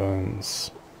wyverns.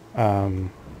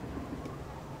 But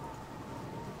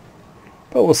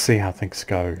we'll see how things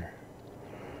go.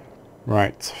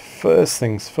 Right, first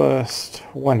things first,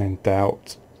 when in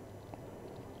doubt,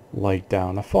 lay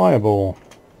down a fireball.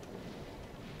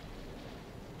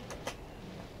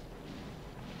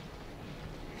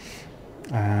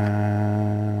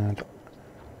 And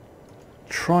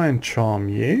try and charm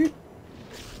you.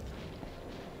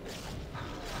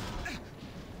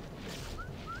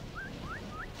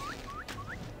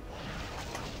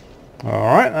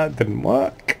 Alright, that didn't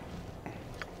work.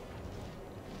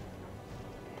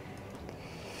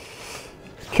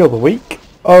 Kill the weak.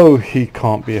 Oh, he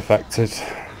can't be affected.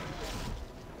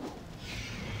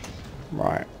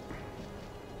 Right.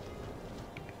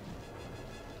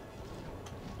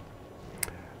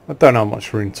 I don't have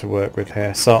much room to work with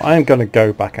here, so I'm going to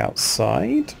go back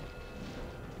outside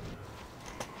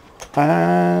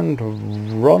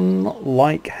and run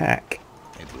like heck.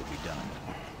 It will be done.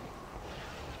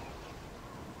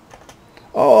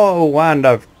 Oh, and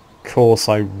of course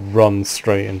I run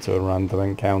straight into a random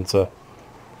encounter.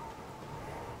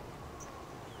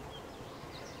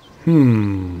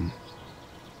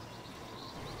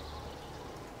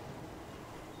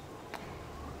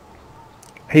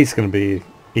 He's going to be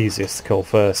easiest to kill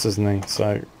first, isn't he?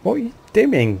 So, what are you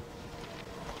doing?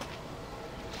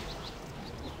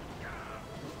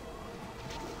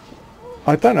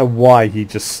 I don't know why he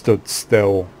just stood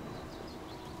still,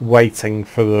 waiting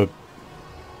for the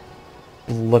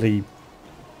bloody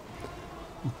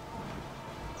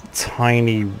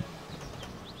tiny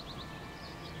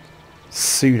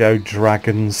pseudo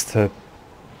dragons to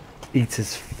eat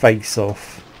his face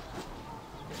off.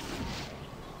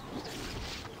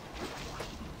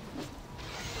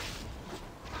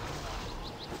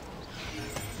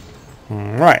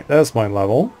 Right, there's my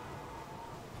level.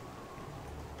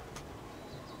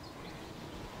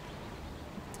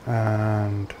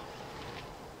 And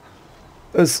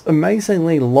as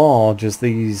amazingly large as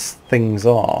these things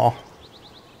are,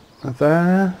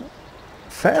 they're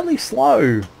fairly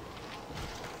slow.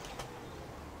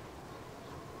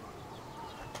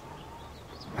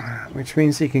 Which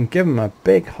means you can give them a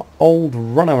big old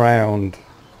run around.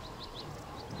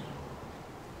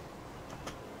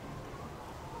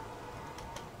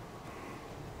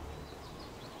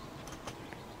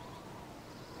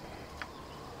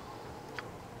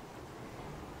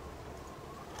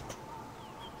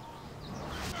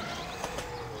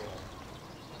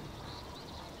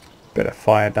 Bit of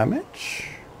fire damage.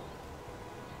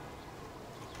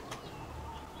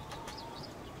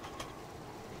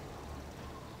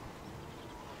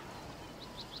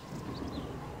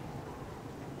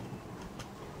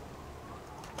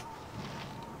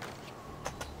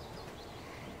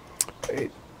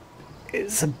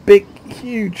 It's a big,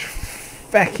 huge,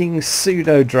 fecking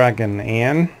pseudo-dragon,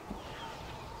 Iain.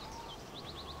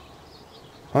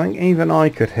 I think even I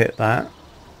could hit that.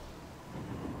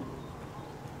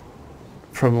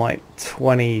 From like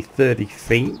 20, 30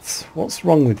 feet. What's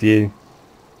wrong with you?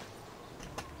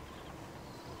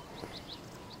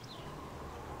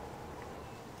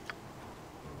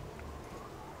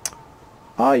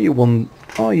 Are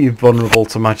you vulnerable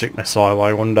to magic missile,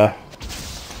 I wonder?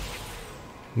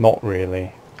 Not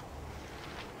really.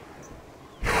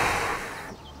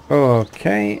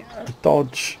 Okay,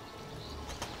 dodge.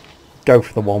 Go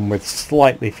for the one with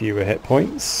slightly fewer hit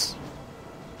points.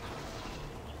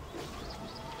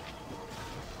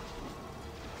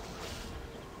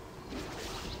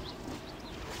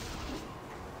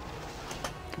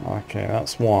 Okay,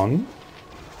 that's one.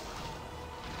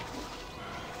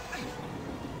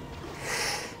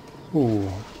 Ooh.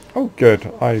 Oh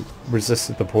good, I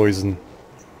resisted the poison.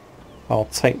 I'll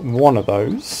take one of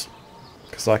those,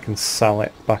 because I can sell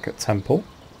it back at Temple.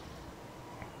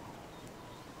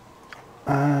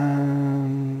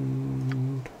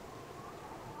 And...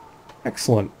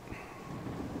 excellent.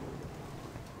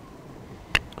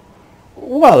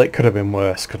 Well, it could have been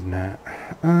worse, couldn't it?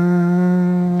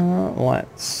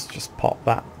 Let's just pop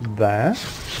that there.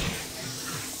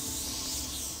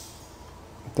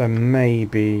 There may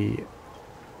be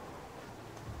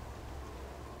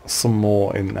some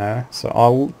more in there, so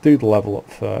I'll do the level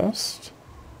up first.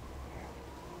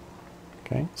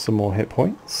 Okay, some more hit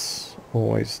points,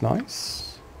 always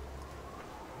nice.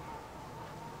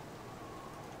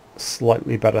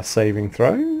 Slightly better saving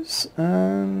throws,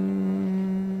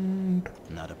 and...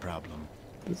 not a problem.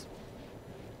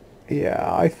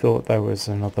 Yeah, I thought there was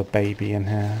another baby in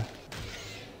here.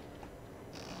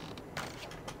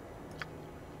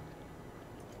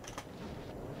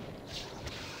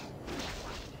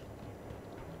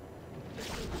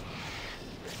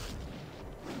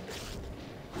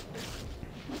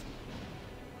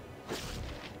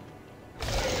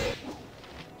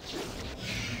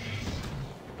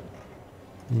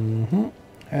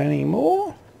 Any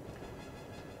more?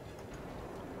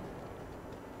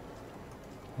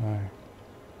 No.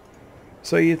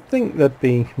 So you'd think there'd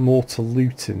be more to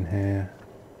loot in here.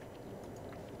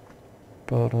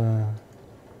 But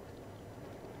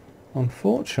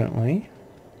unfortunately,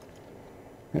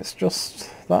 it's just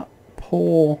that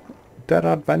poor dead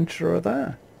adventurer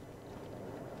there.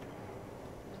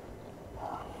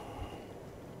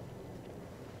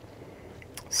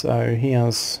 So he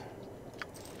has...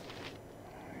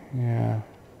 yeah.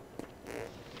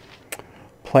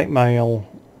 Plate mail,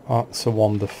 that's a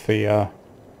wand of fear.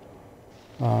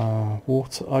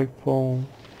 Water opal,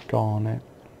 garnet.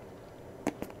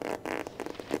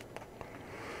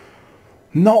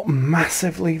 Not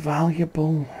massively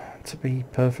valuable, to be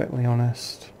perfectly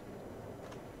honest.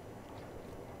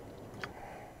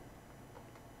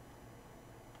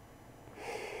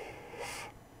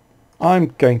 I'm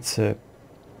going to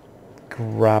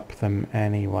grab them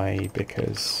anyway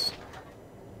because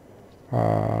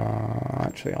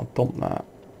actually I'll dump that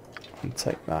and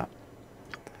take that,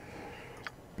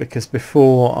 because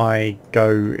before I go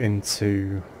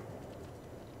into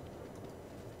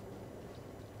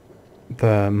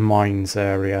the mines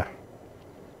area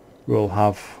we'll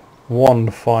have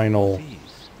one final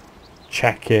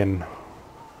check-in.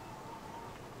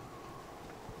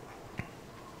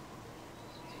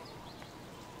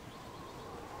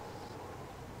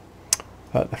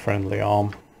 At the friendly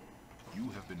arm. You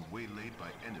have been waylaid by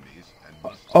enemies and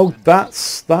must Oh,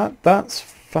 defend that's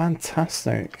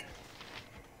fantastic.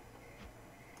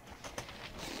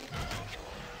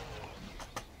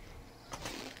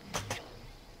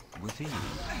 With ease.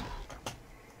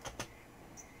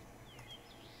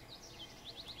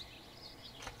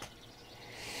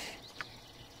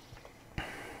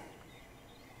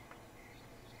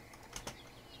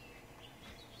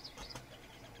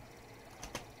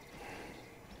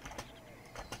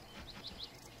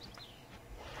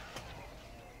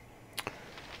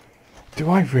 Do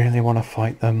I really want to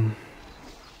fight them?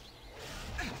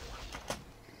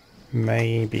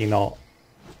 Maybe not.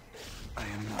 I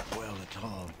am not well at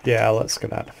all. Yeah, let's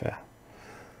get out of here.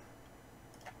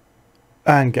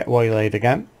 And get waylaid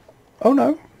again. Oh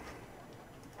no.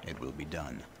 It will be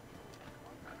done.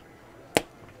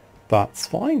 That's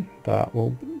fine. That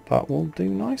will do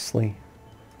nicely.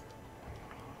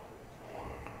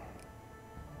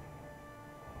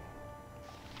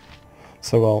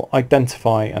 So I'll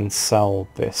identify and sell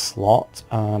this lot,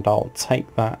 and I'll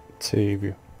take that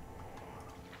to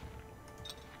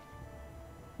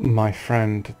my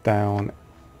friend down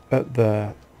at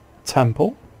the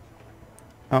temple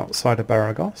outside of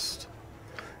Baragost.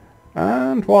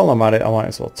 And while I'm at it, I might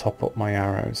as well top up my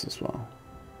arrows as well.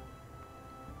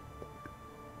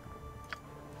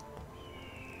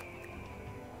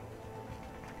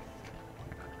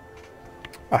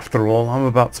 After all, I'm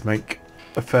about to make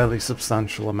a fairly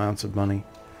substantial amount of money.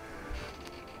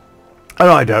 And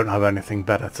I don't have anything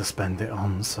better to spend it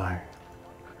on, so...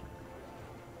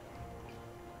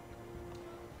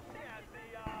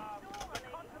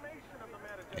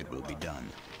 It will be done.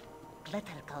 Glitter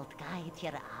Gold guide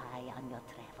your eye on your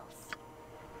travels.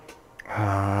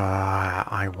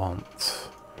 I want...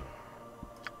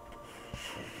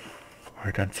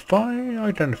 Identify, and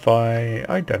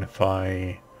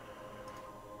identify.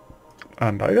 I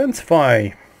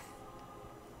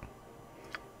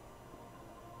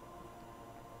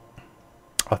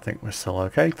think we're still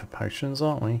okay for potions,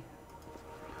 aren't we?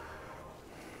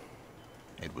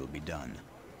 It will be done.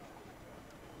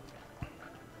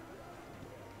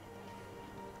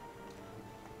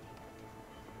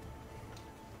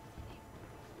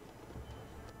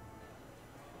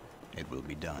 It will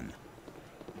be done.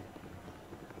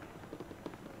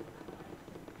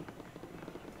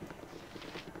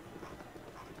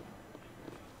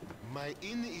 My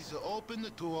inn is open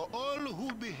to all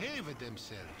who behave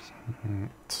themselves.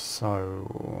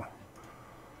 So,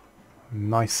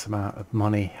 nice amount of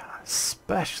money,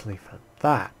 especially for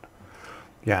that.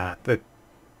 Yeah, that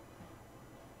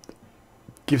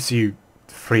gives you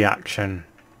free action,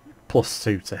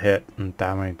 +2 to hit and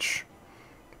damage.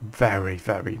 Very,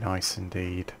 very nice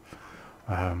indeed.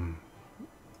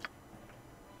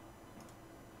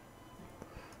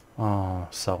 I'll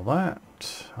sell that.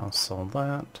 I'll sell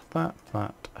that, that,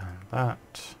 and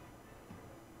that.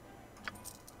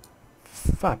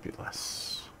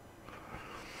 Fabulous.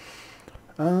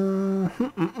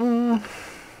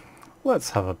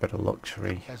 Let's have a bit of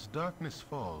luxury. As darkness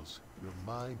falls, your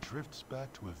mind drifts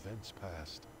back to events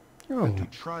past. Oh. And to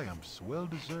triumphs well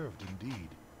deserved indeed.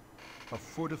 A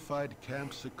fortified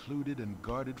camp secluded and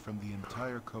guarded from the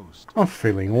entire coast. I'm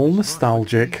feeling all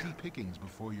nostalgic. Easy pickings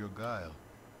before your guile.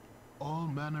 All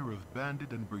manner of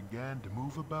bandit and brigand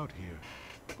move about here,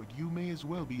 but you may as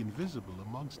well be invisible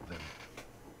amongst them.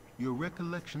 Your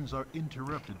recollections are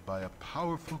interrupted by a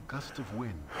powerful gust of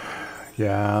wind.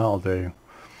 Yeah, I'll do.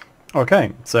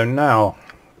 Okay, so now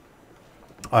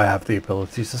I have the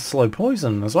ability to slow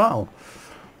poison as well.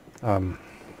 Yeah,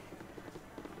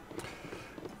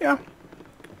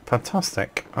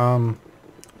 fantastic.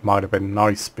 Might have been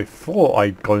nice before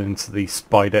I got into the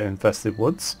spider-infested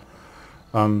woods.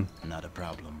 Not a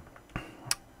problem.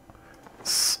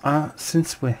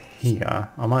 Since we're here,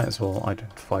 I might as well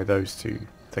identify those two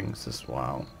things as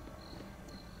well.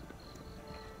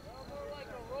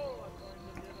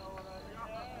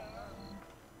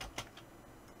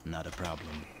 Not a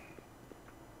problem.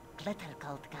 Glitter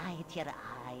cult guide your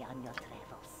eye on your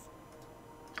travels.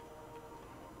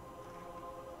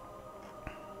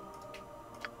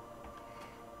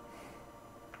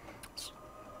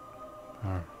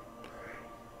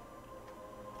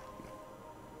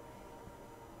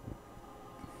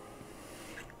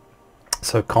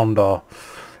 So Condor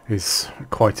is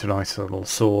quite a nice little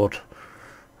sword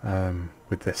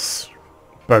with this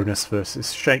bonus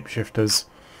versus shapeshifters.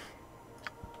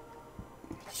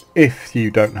 If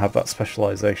you don't have that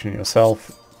specialisation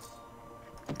yourself,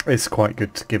 it's quite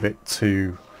good to give it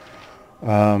to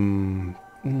Ajantis,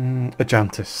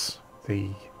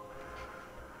 the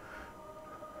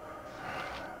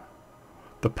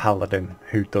paladin,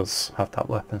 who does have that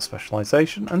weapon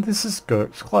specialisation, and this is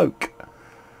Gurk's cloak.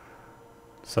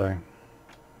 So,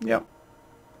 yep.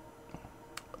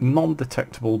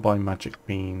 Non-detectable by magic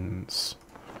means.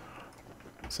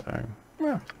 So,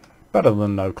 yeah, better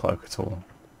than no cloak at all.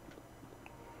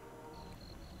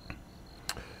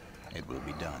 It will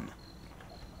be done.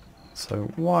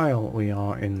 So, while we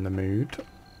are in the mood,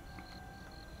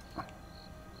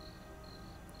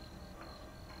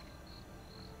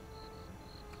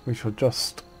 we shall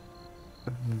just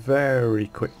very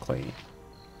quickly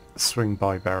swing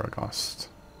by Baragost.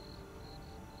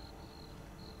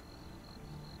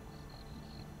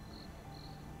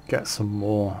 Get some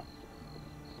more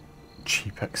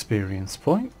cheap experience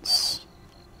points.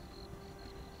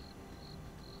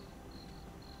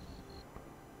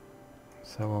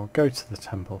 So I'll go to the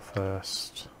temple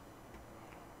first.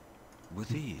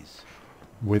 With ease.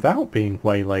 Without being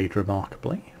waylaid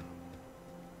remarkably.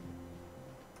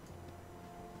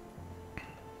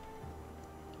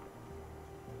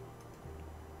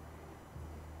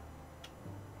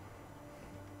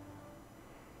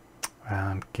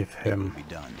 And give him... It will be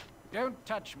done. Don't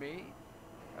touch me.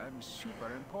 I'm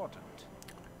super important.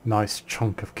 Nice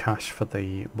chunk of cash for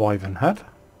the wyvern head.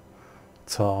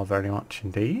 Tar very much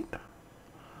indeed.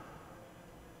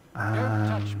 Don't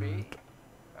touch And me.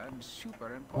 I'm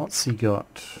super important. what's he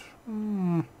got?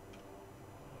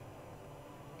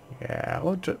 Yeah,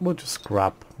 we'll just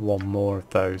grab one more of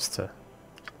those to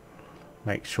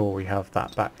make sure we have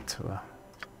that back to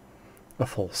a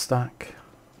full stack.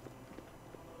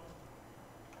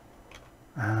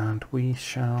 And we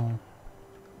shall...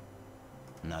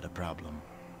 Not a problem.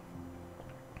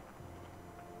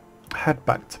 head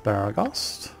back to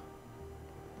Baragost.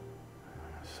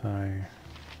 So,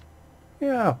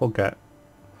 yeah, we'll get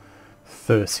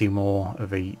 30 more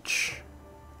of each.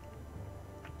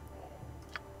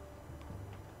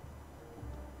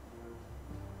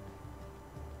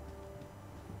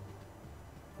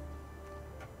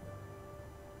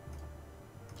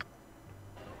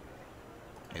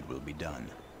 It will be done.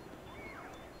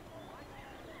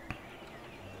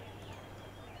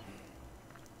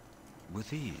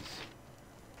 With ease.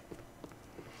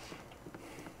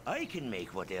 I can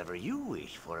make whatever you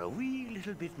wish for a wee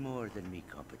little bit more than me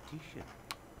competition.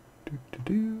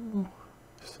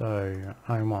 So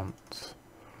I want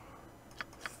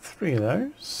 3 of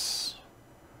those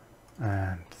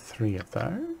and 3 of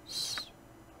those.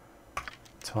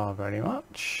 Tar very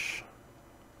much.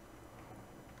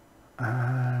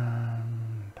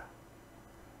 And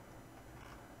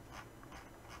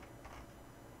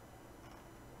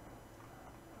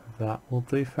that will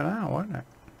do for now, won't it?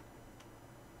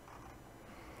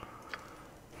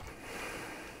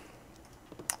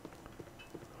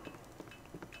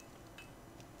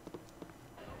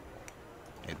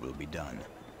 It will be done.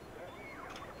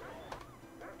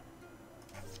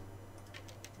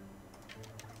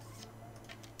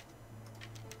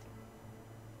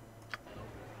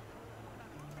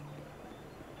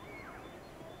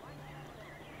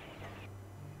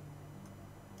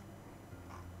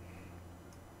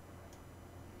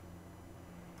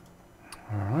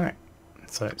 Alright,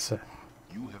 so it's a...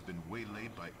 You have been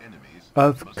waylaid by enemies.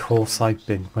 Of Must course be I've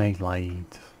been waylaid.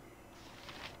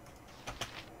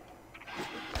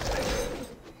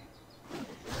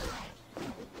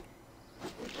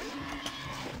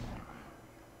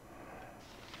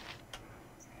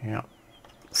 Yeah,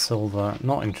 silver,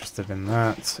 not interested in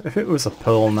that. If it was a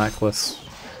pearl necklace,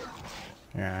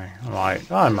 yeah,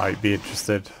 I might be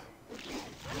interested.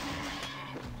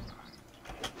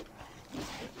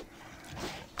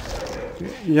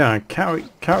 Yeah,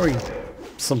 carry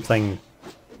something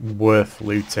worth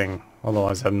looting,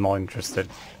 otherwise I'm not interested.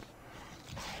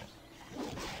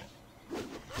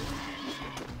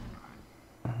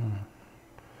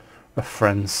 A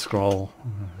friend's scroll.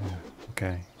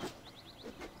 Okay.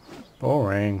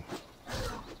 Boring.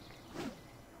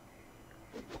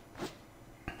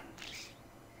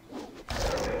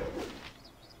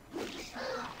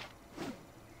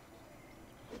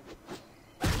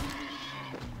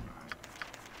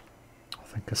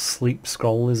 think a sleep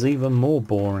scroll is even more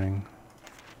boring.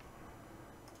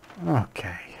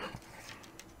 Okay.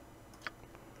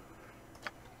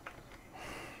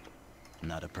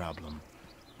 Not a problem.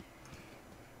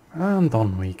 And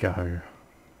on we go.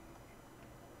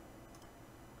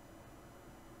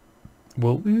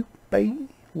 Will we be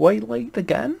waylaid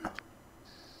again?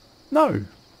 No.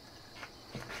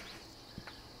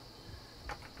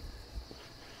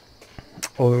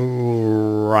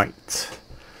 Alright.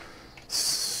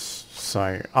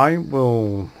 So I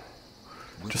will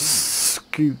just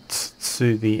scoot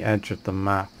to the edge of the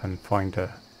map and find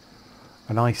a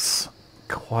nice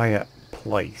quiet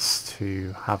place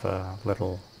to have a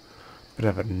little bit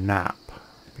of a nap,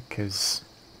 because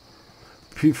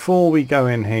before we go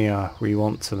in here we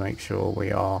want to make sure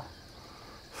we are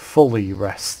fully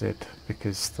rested,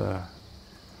 because the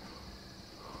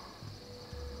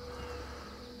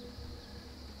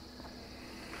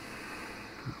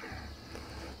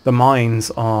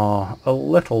mines are a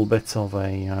little bit of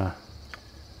a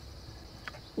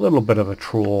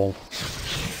trawl.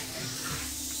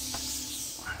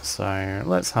 So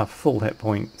let's have full hit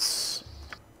points,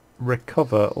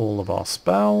 recover all of our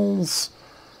spells.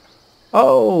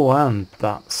 Oh, and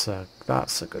that's a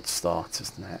good start,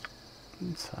 isn't it?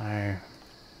 So,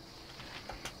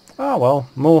 oh well,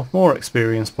 more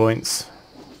experience points.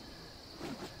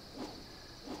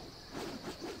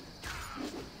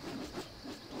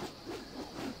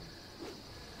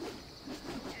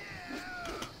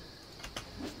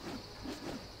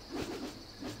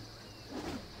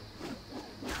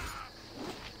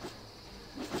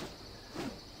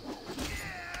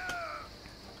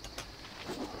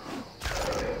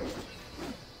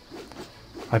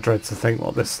 I dread to think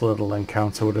what this little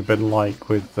encounter would have been like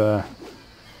with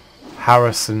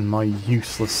Harrison, my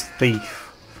useless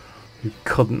thief, who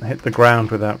couldn't hit the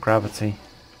ground without gravity.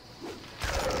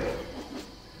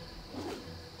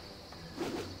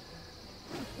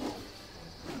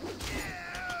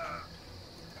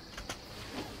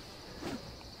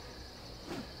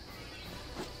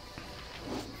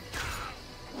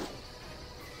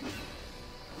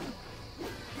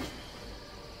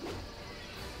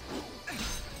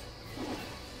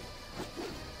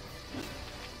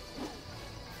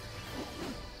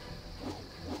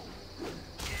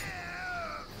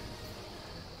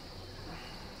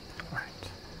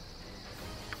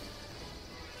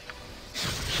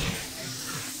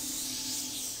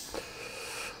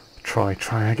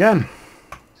 Try again.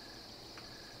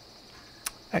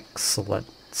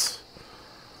 Excellent.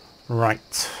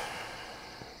 Right.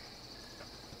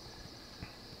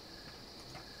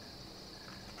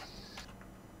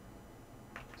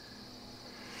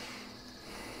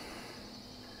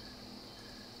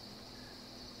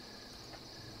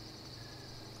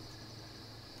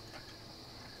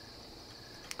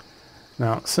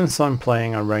 Now, since I'm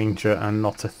playing a ranger and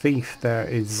not a thief, there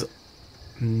is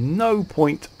no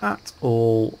point at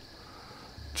all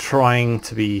trying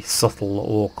to be subtle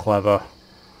or clever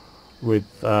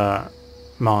with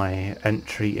my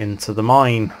entry into the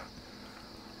mine,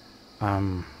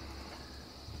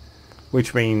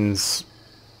 which means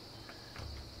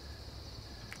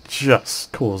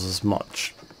just cause as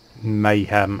much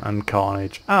mayhem and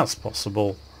carnage as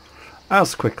possible,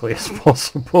 as quickly as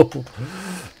possible.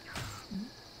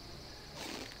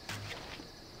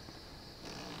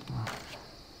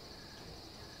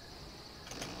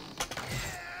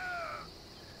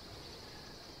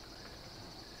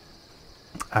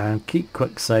 And keep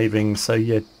quick saving so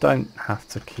you don't have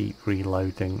to keep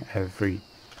reloading every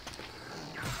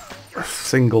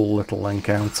single little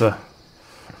encounter.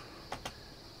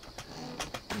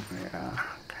 Yeah,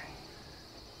 okay.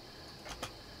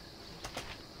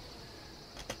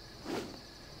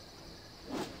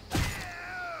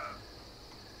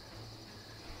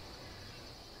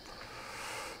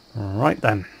 Right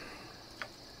then.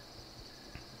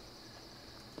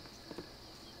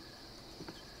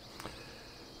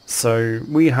 So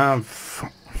we have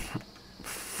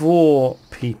 4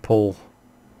 people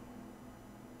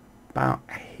about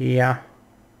here.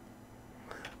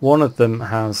 One of them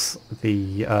has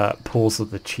the paws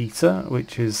of the cheetah,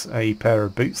 which is a pair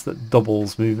of boots that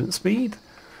doubles movement speed.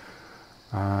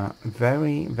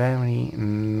 Very, very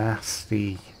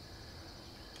nasty.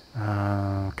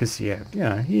 Because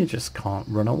you just can't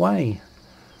run away.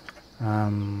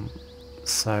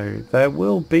 So there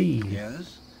will be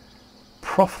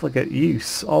profligate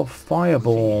use of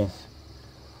fireball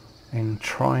in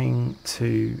trying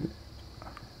to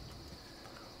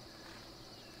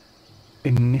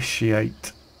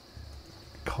initiate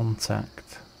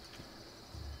contact,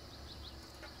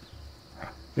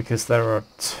 because there are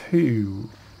 2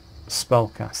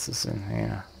 spellcasters in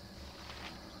here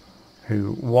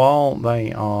who, while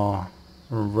they are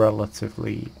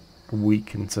relatively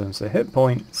weak in terms of hit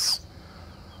points,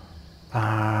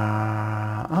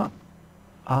 I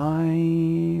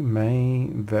may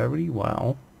very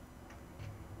well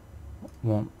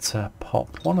want to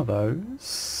pop one of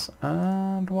those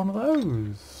and one of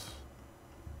those.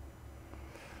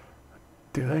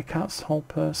 Do they cast whole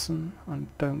person? I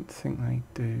don't think they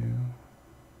do.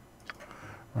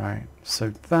 Right, so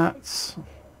that's...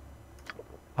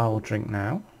 I will drink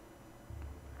now.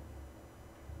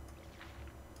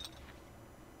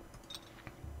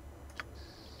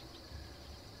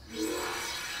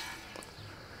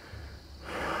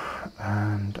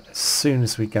 And as soon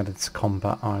as we get into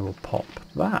combat, I will pop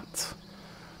that.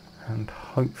 And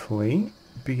hopefully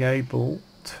be able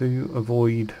to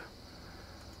avoid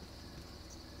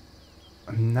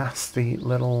nasty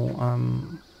little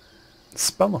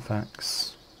spell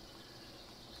effects.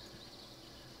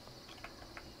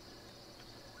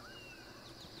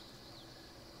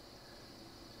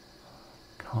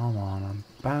 Come on, I'm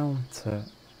bound to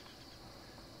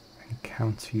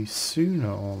encounter you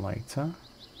sooner or later.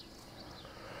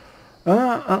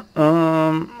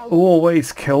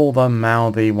 Always kill the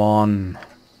mouthy one.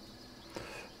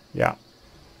 Yeah.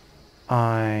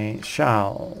 I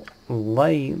shall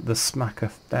lay the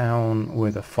smacker down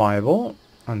with a fireball,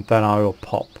 and then I will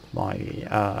pop my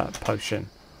potion.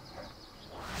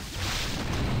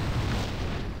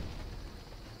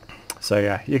 So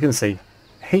yeah, you can see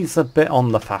he's a bit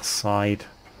on the fast side.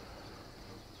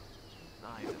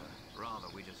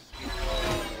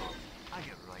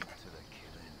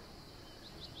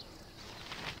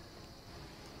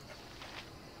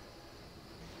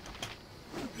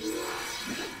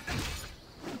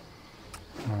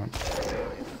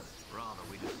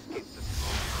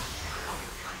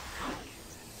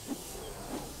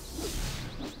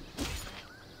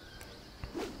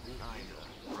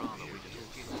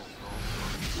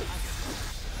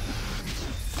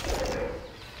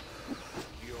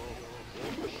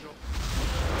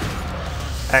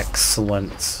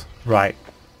 Excellent. Right.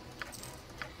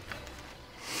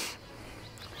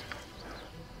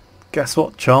 Guess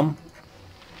what, chum?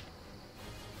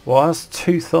 Well, has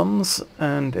two thumbs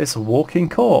and is a walking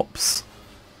corpse.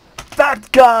 That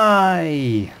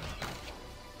guy!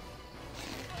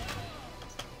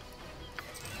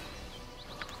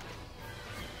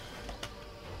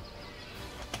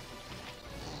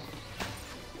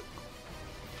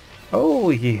 Oh,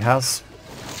 he has...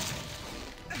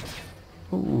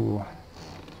 Ooh.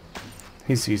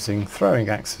 He's using throwing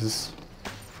axes.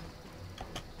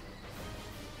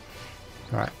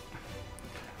 Right.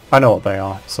 I know what they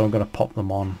are, so I'm going to pop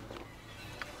them on.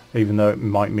 Even though it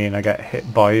might mean I get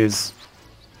hit by his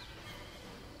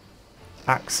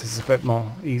axes a bit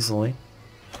more easily.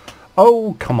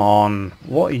 Oh, come on.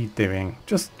 What are you doing?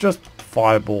 Just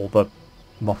fireball the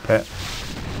Muppet.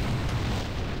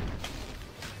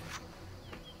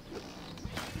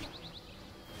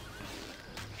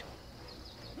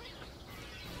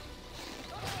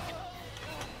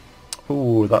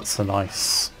 Ooh, that's a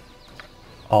nice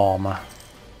armor.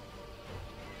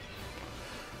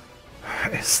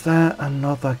 Is there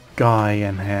another guy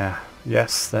in here?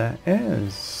 Yes, there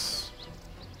is.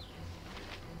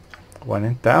 When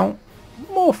in doubt,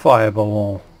 more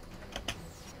fireball.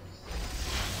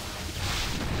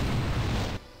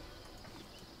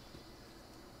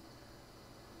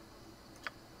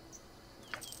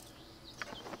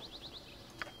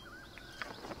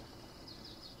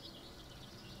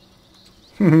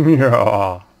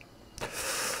 Yeah.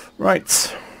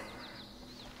 Right.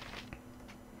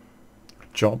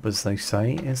 Job, as they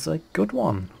say, is a good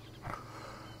one.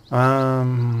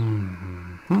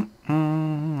 Boom.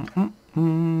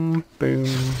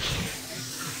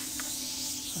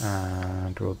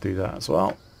 And we'll do that as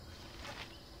well.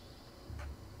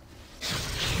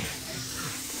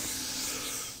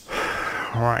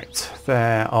 Right,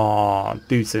 there are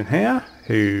dudes in here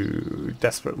who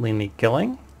desperately need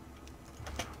killing.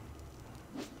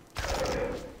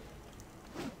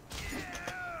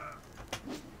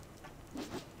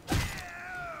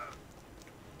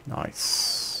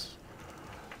 Nice.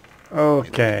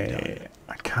 Okay,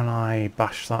 can I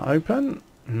bash that open?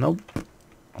 Nope.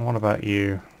 What about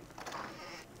you?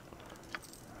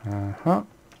 And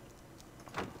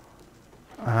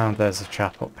there's a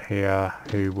chap up here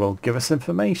who will give us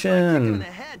information.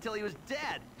 Till he was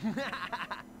dead.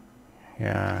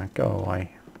 Yeah, go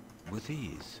away. With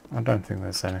ease. I don't think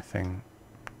there's anything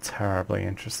terribly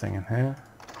interesting in here.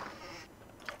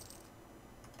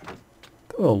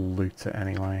 We'll loot it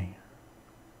anyway.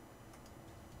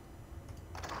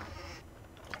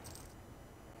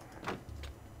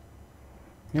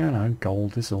 You know,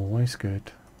 gold is always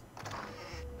good.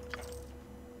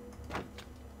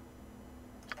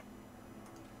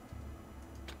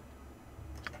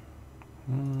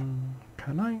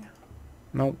 Can I?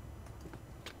 Nope.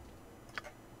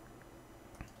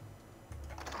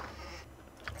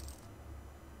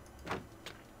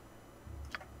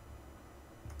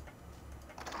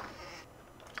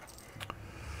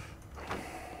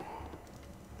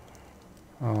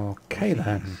 Okay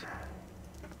then.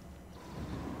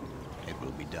 It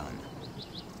will be done.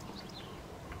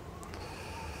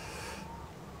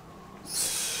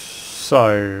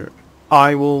 So,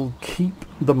 I will keep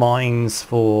the mines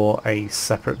for a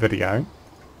separate video.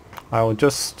 I will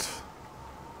just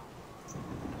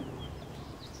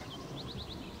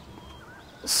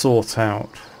sort out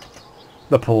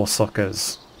the poor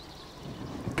suckers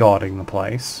guarding the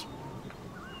place.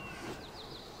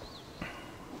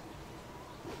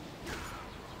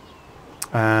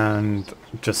 And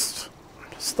just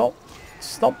stop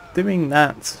doing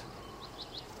that.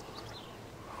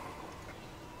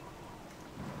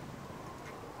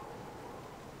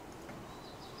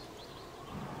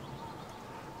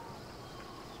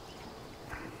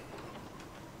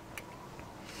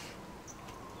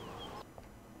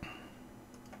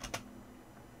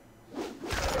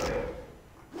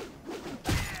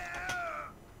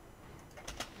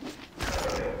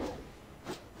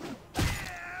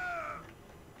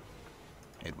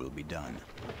 It will be done.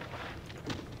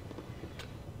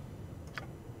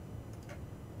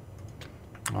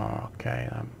 Okay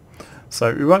then.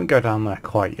 So we won't go down there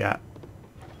quite yet.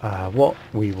 What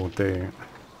we will do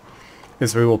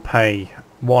is we will pay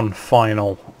one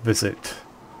final visit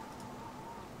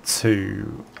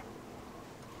to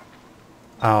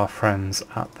our friends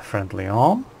at the Friendly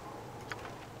Arm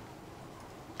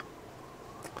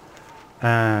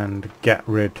and get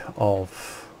rid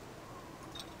of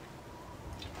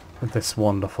this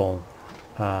wonderful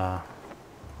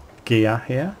gear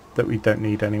here that we don't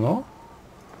need anymore.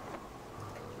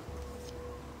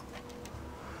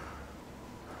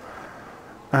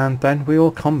 And then we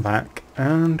will come back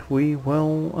and we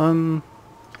will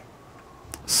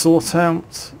sort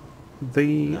out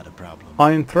the Not a problem.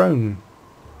 Iron Throne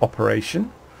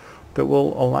operation that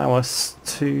will allow us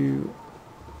to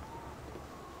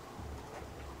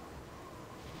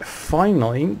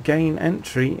finally gain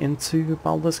entry into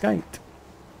Baldur's Gate.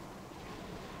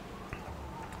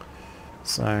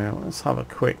 So let's have a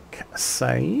quick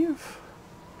save.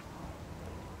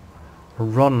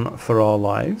 Run for our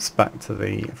lives back to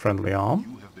the Friendly Arm.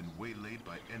 You have been waylaid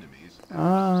by enemies.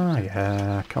 Ah,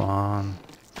 yeah, come on.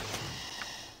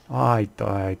 I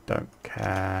don't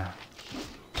care.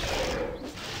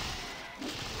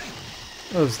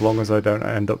 As long as I don't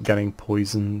end up getting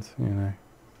poisoned, you know.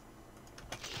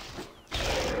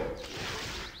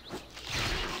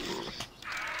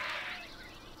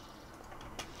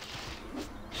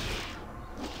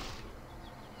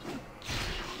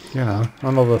 You know,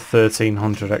 another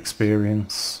 1300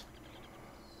 experience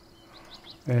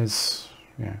is,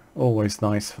 yeah, always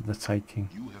nice for the taking.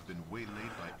 You have been waylaid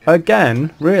by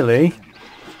Again, really?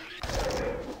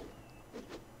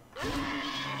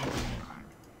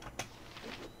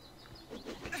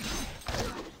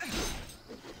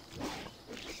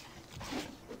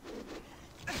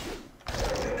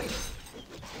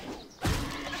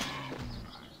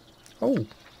 Oh,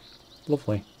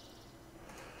 lovely.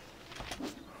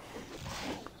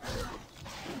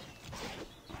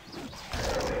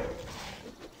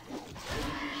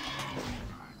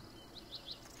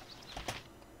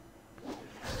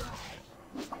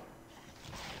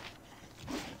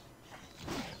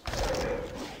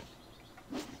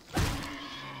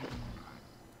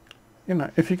 You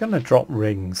know, if you're going to drop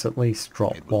rings, at least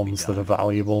drop ones that are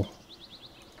valuable.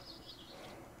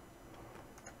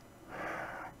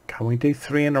 Can we do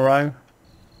 3 in a row?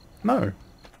 No.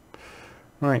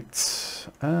 Right.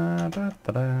 No.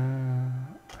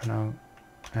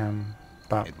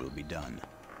 But It will be done.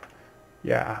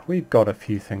 yeah, we've got a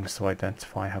few things to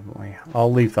identify, haven't we?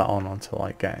 I'll leave that on until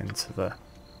I get into the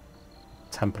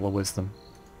Temple of Wisdom.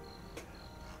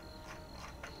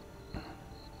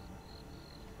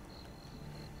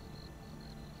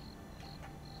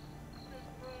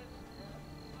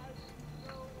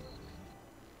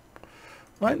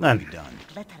 Right then.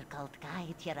 Glitter cult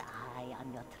guide your eye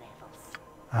on your travels.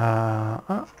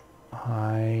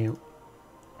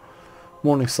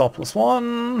 Morning Star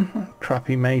 +1,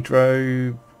 crappy mage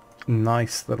robe,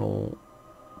 nice little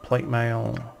plate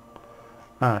mail,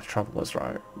 traveller's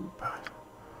robe.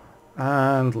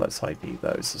 And let's ID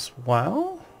those as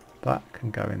well. That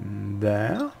can go in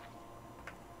there.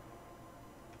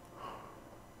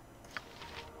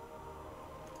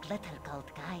 glitter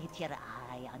cult guide your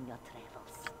eye on your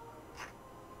travels.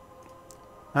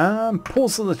 And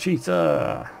Paws of the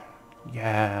Cheetah.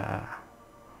 Yeah.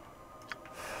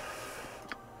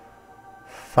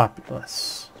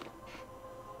 Fabulous.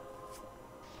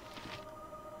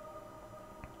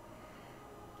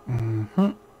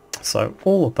 So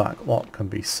all of that lot can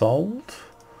be sold.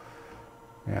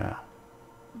 Yeah.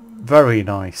 Very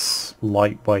nice,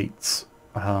 lightweight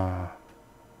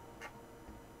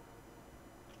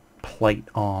plate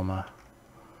armor.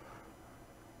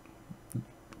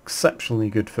 Exceptionally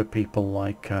good for people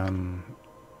like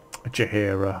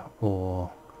Jaheira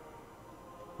or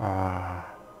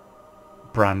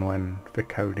Branwen,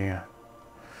 Viconia.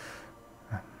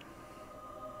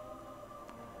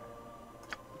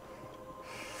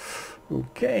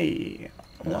 Okay,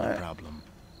 Not a problem.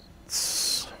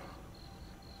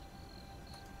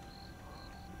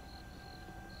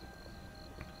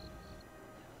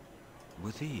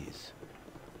 With ease.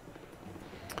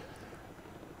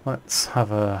 Let's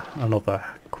have another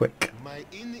quick My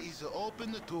inn is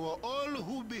open to all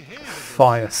who behave.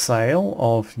 fire sale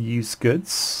of used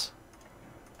goods.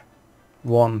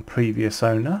 One previous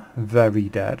owner, very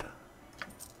dead.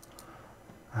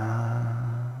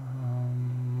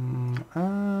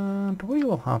 And we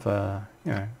will have a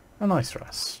nice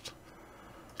rest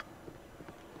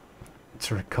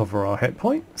to recover our hit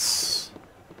points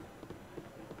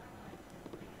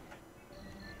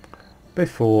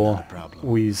before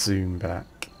we zoom back.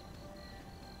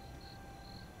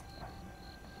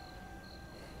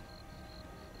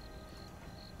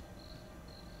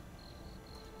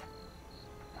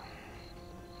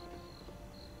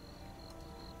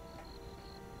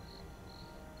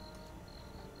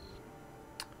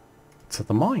 To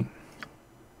the mine.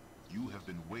 You have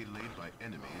been waylaid by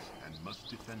enemies and must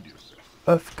defend yourself.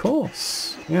 Of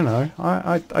course, you know,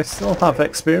 I still have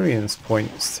experience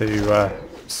points to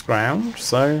scrounge,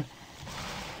 so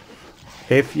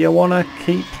if you want to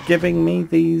keep giving me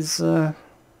these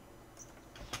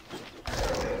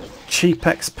cheap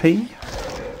XP,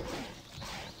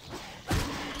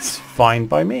 it's fine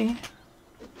by me.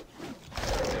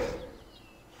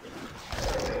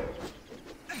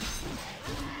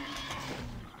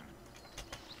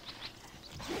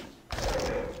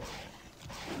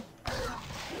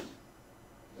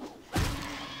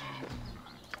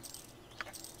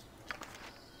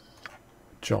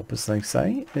 Job, as they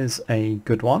say, is a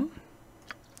good one.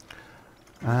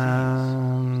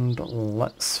 And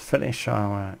let's finish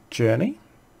our journey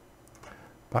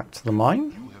back to the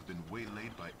mine. You have been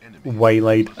waylaid by enemies.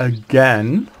 Waylaid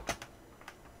again.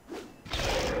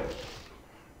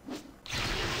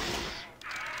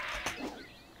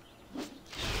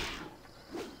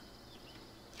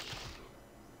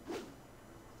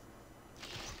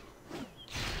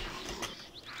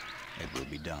 It will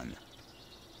be done.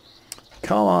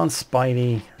 Come on,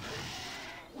 Spidey.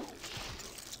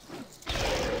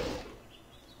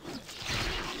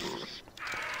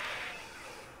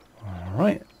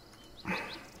 Alright.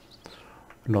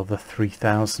 Another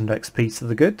 3,000 XP to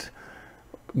the good.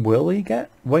 Will he get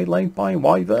waylaid by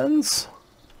wyverns?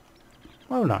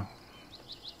 Oh no.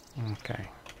 Okay.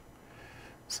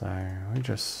 So we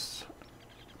just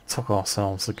took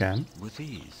ourselves again With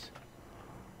ease.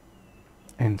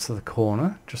 into the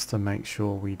corner just to make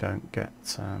sure we don't get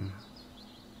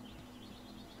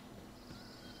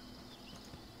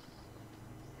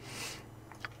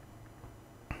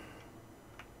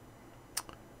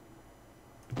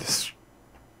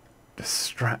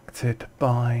distracted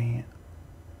by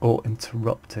or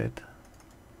interrupted.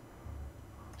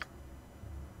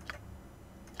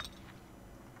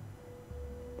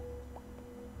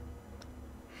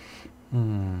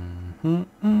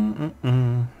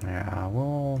 Yeah,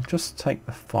 we'll just take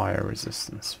the fire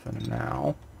resistance for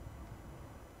now.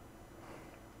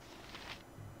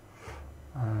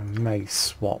 May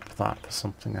swap that for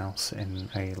something else in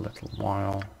a little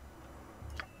while.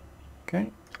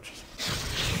 Okay,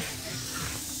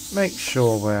 just make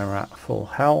sure we're at full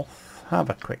health. Have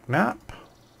a quick nap.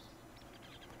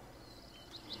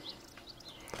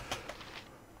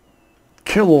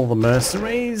 Kill all the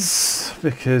mercenaries,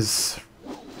 because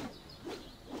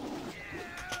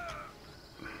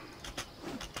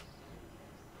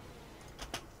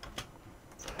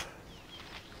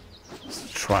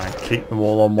just try and keep them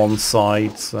all on one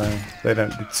side so they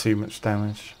don't do too much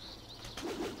damage.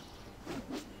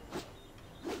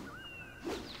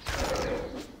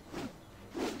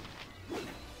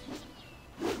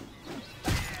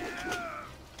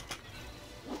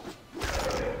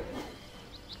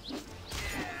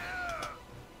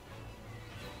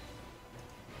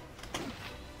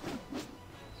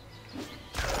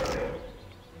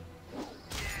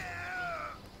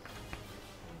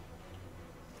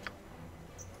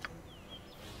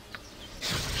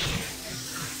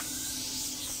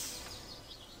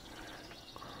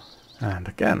 And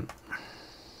again.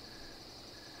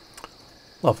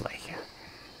 Lovely.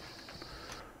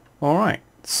 Alright,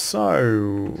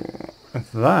 so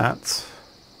that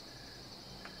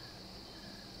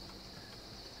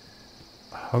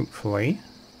hopefully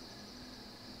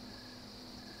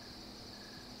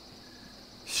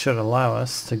should allow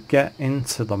us to get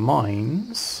into the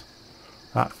mines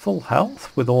at full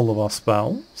health with all of our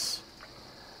spells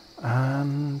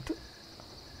and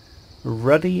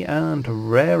ready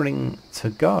and raring to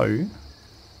go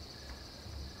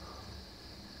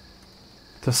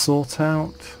to sort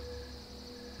out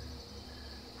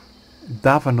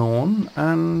Davenorn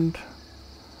and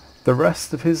the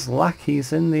rest of his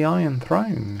lackeys in the Iron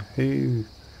Throne, who,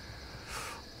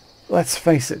 let's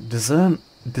face it,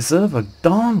 deserve a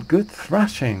darn good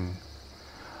thrashing.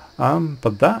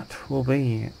 But that will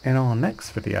be in our next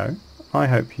video. I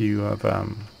hope you have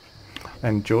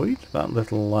enjoyed that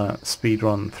little speed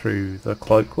run through the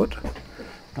Cloakwood.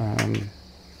 And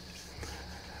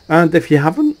if you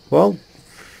haven't, well,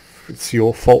 it's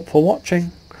your fault for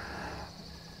watching.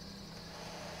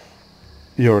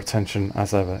 Your attention,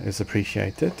 as ever, is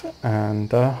appreciated,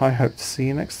 and I hope to see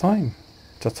you next time.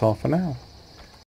 Ta-ta for now.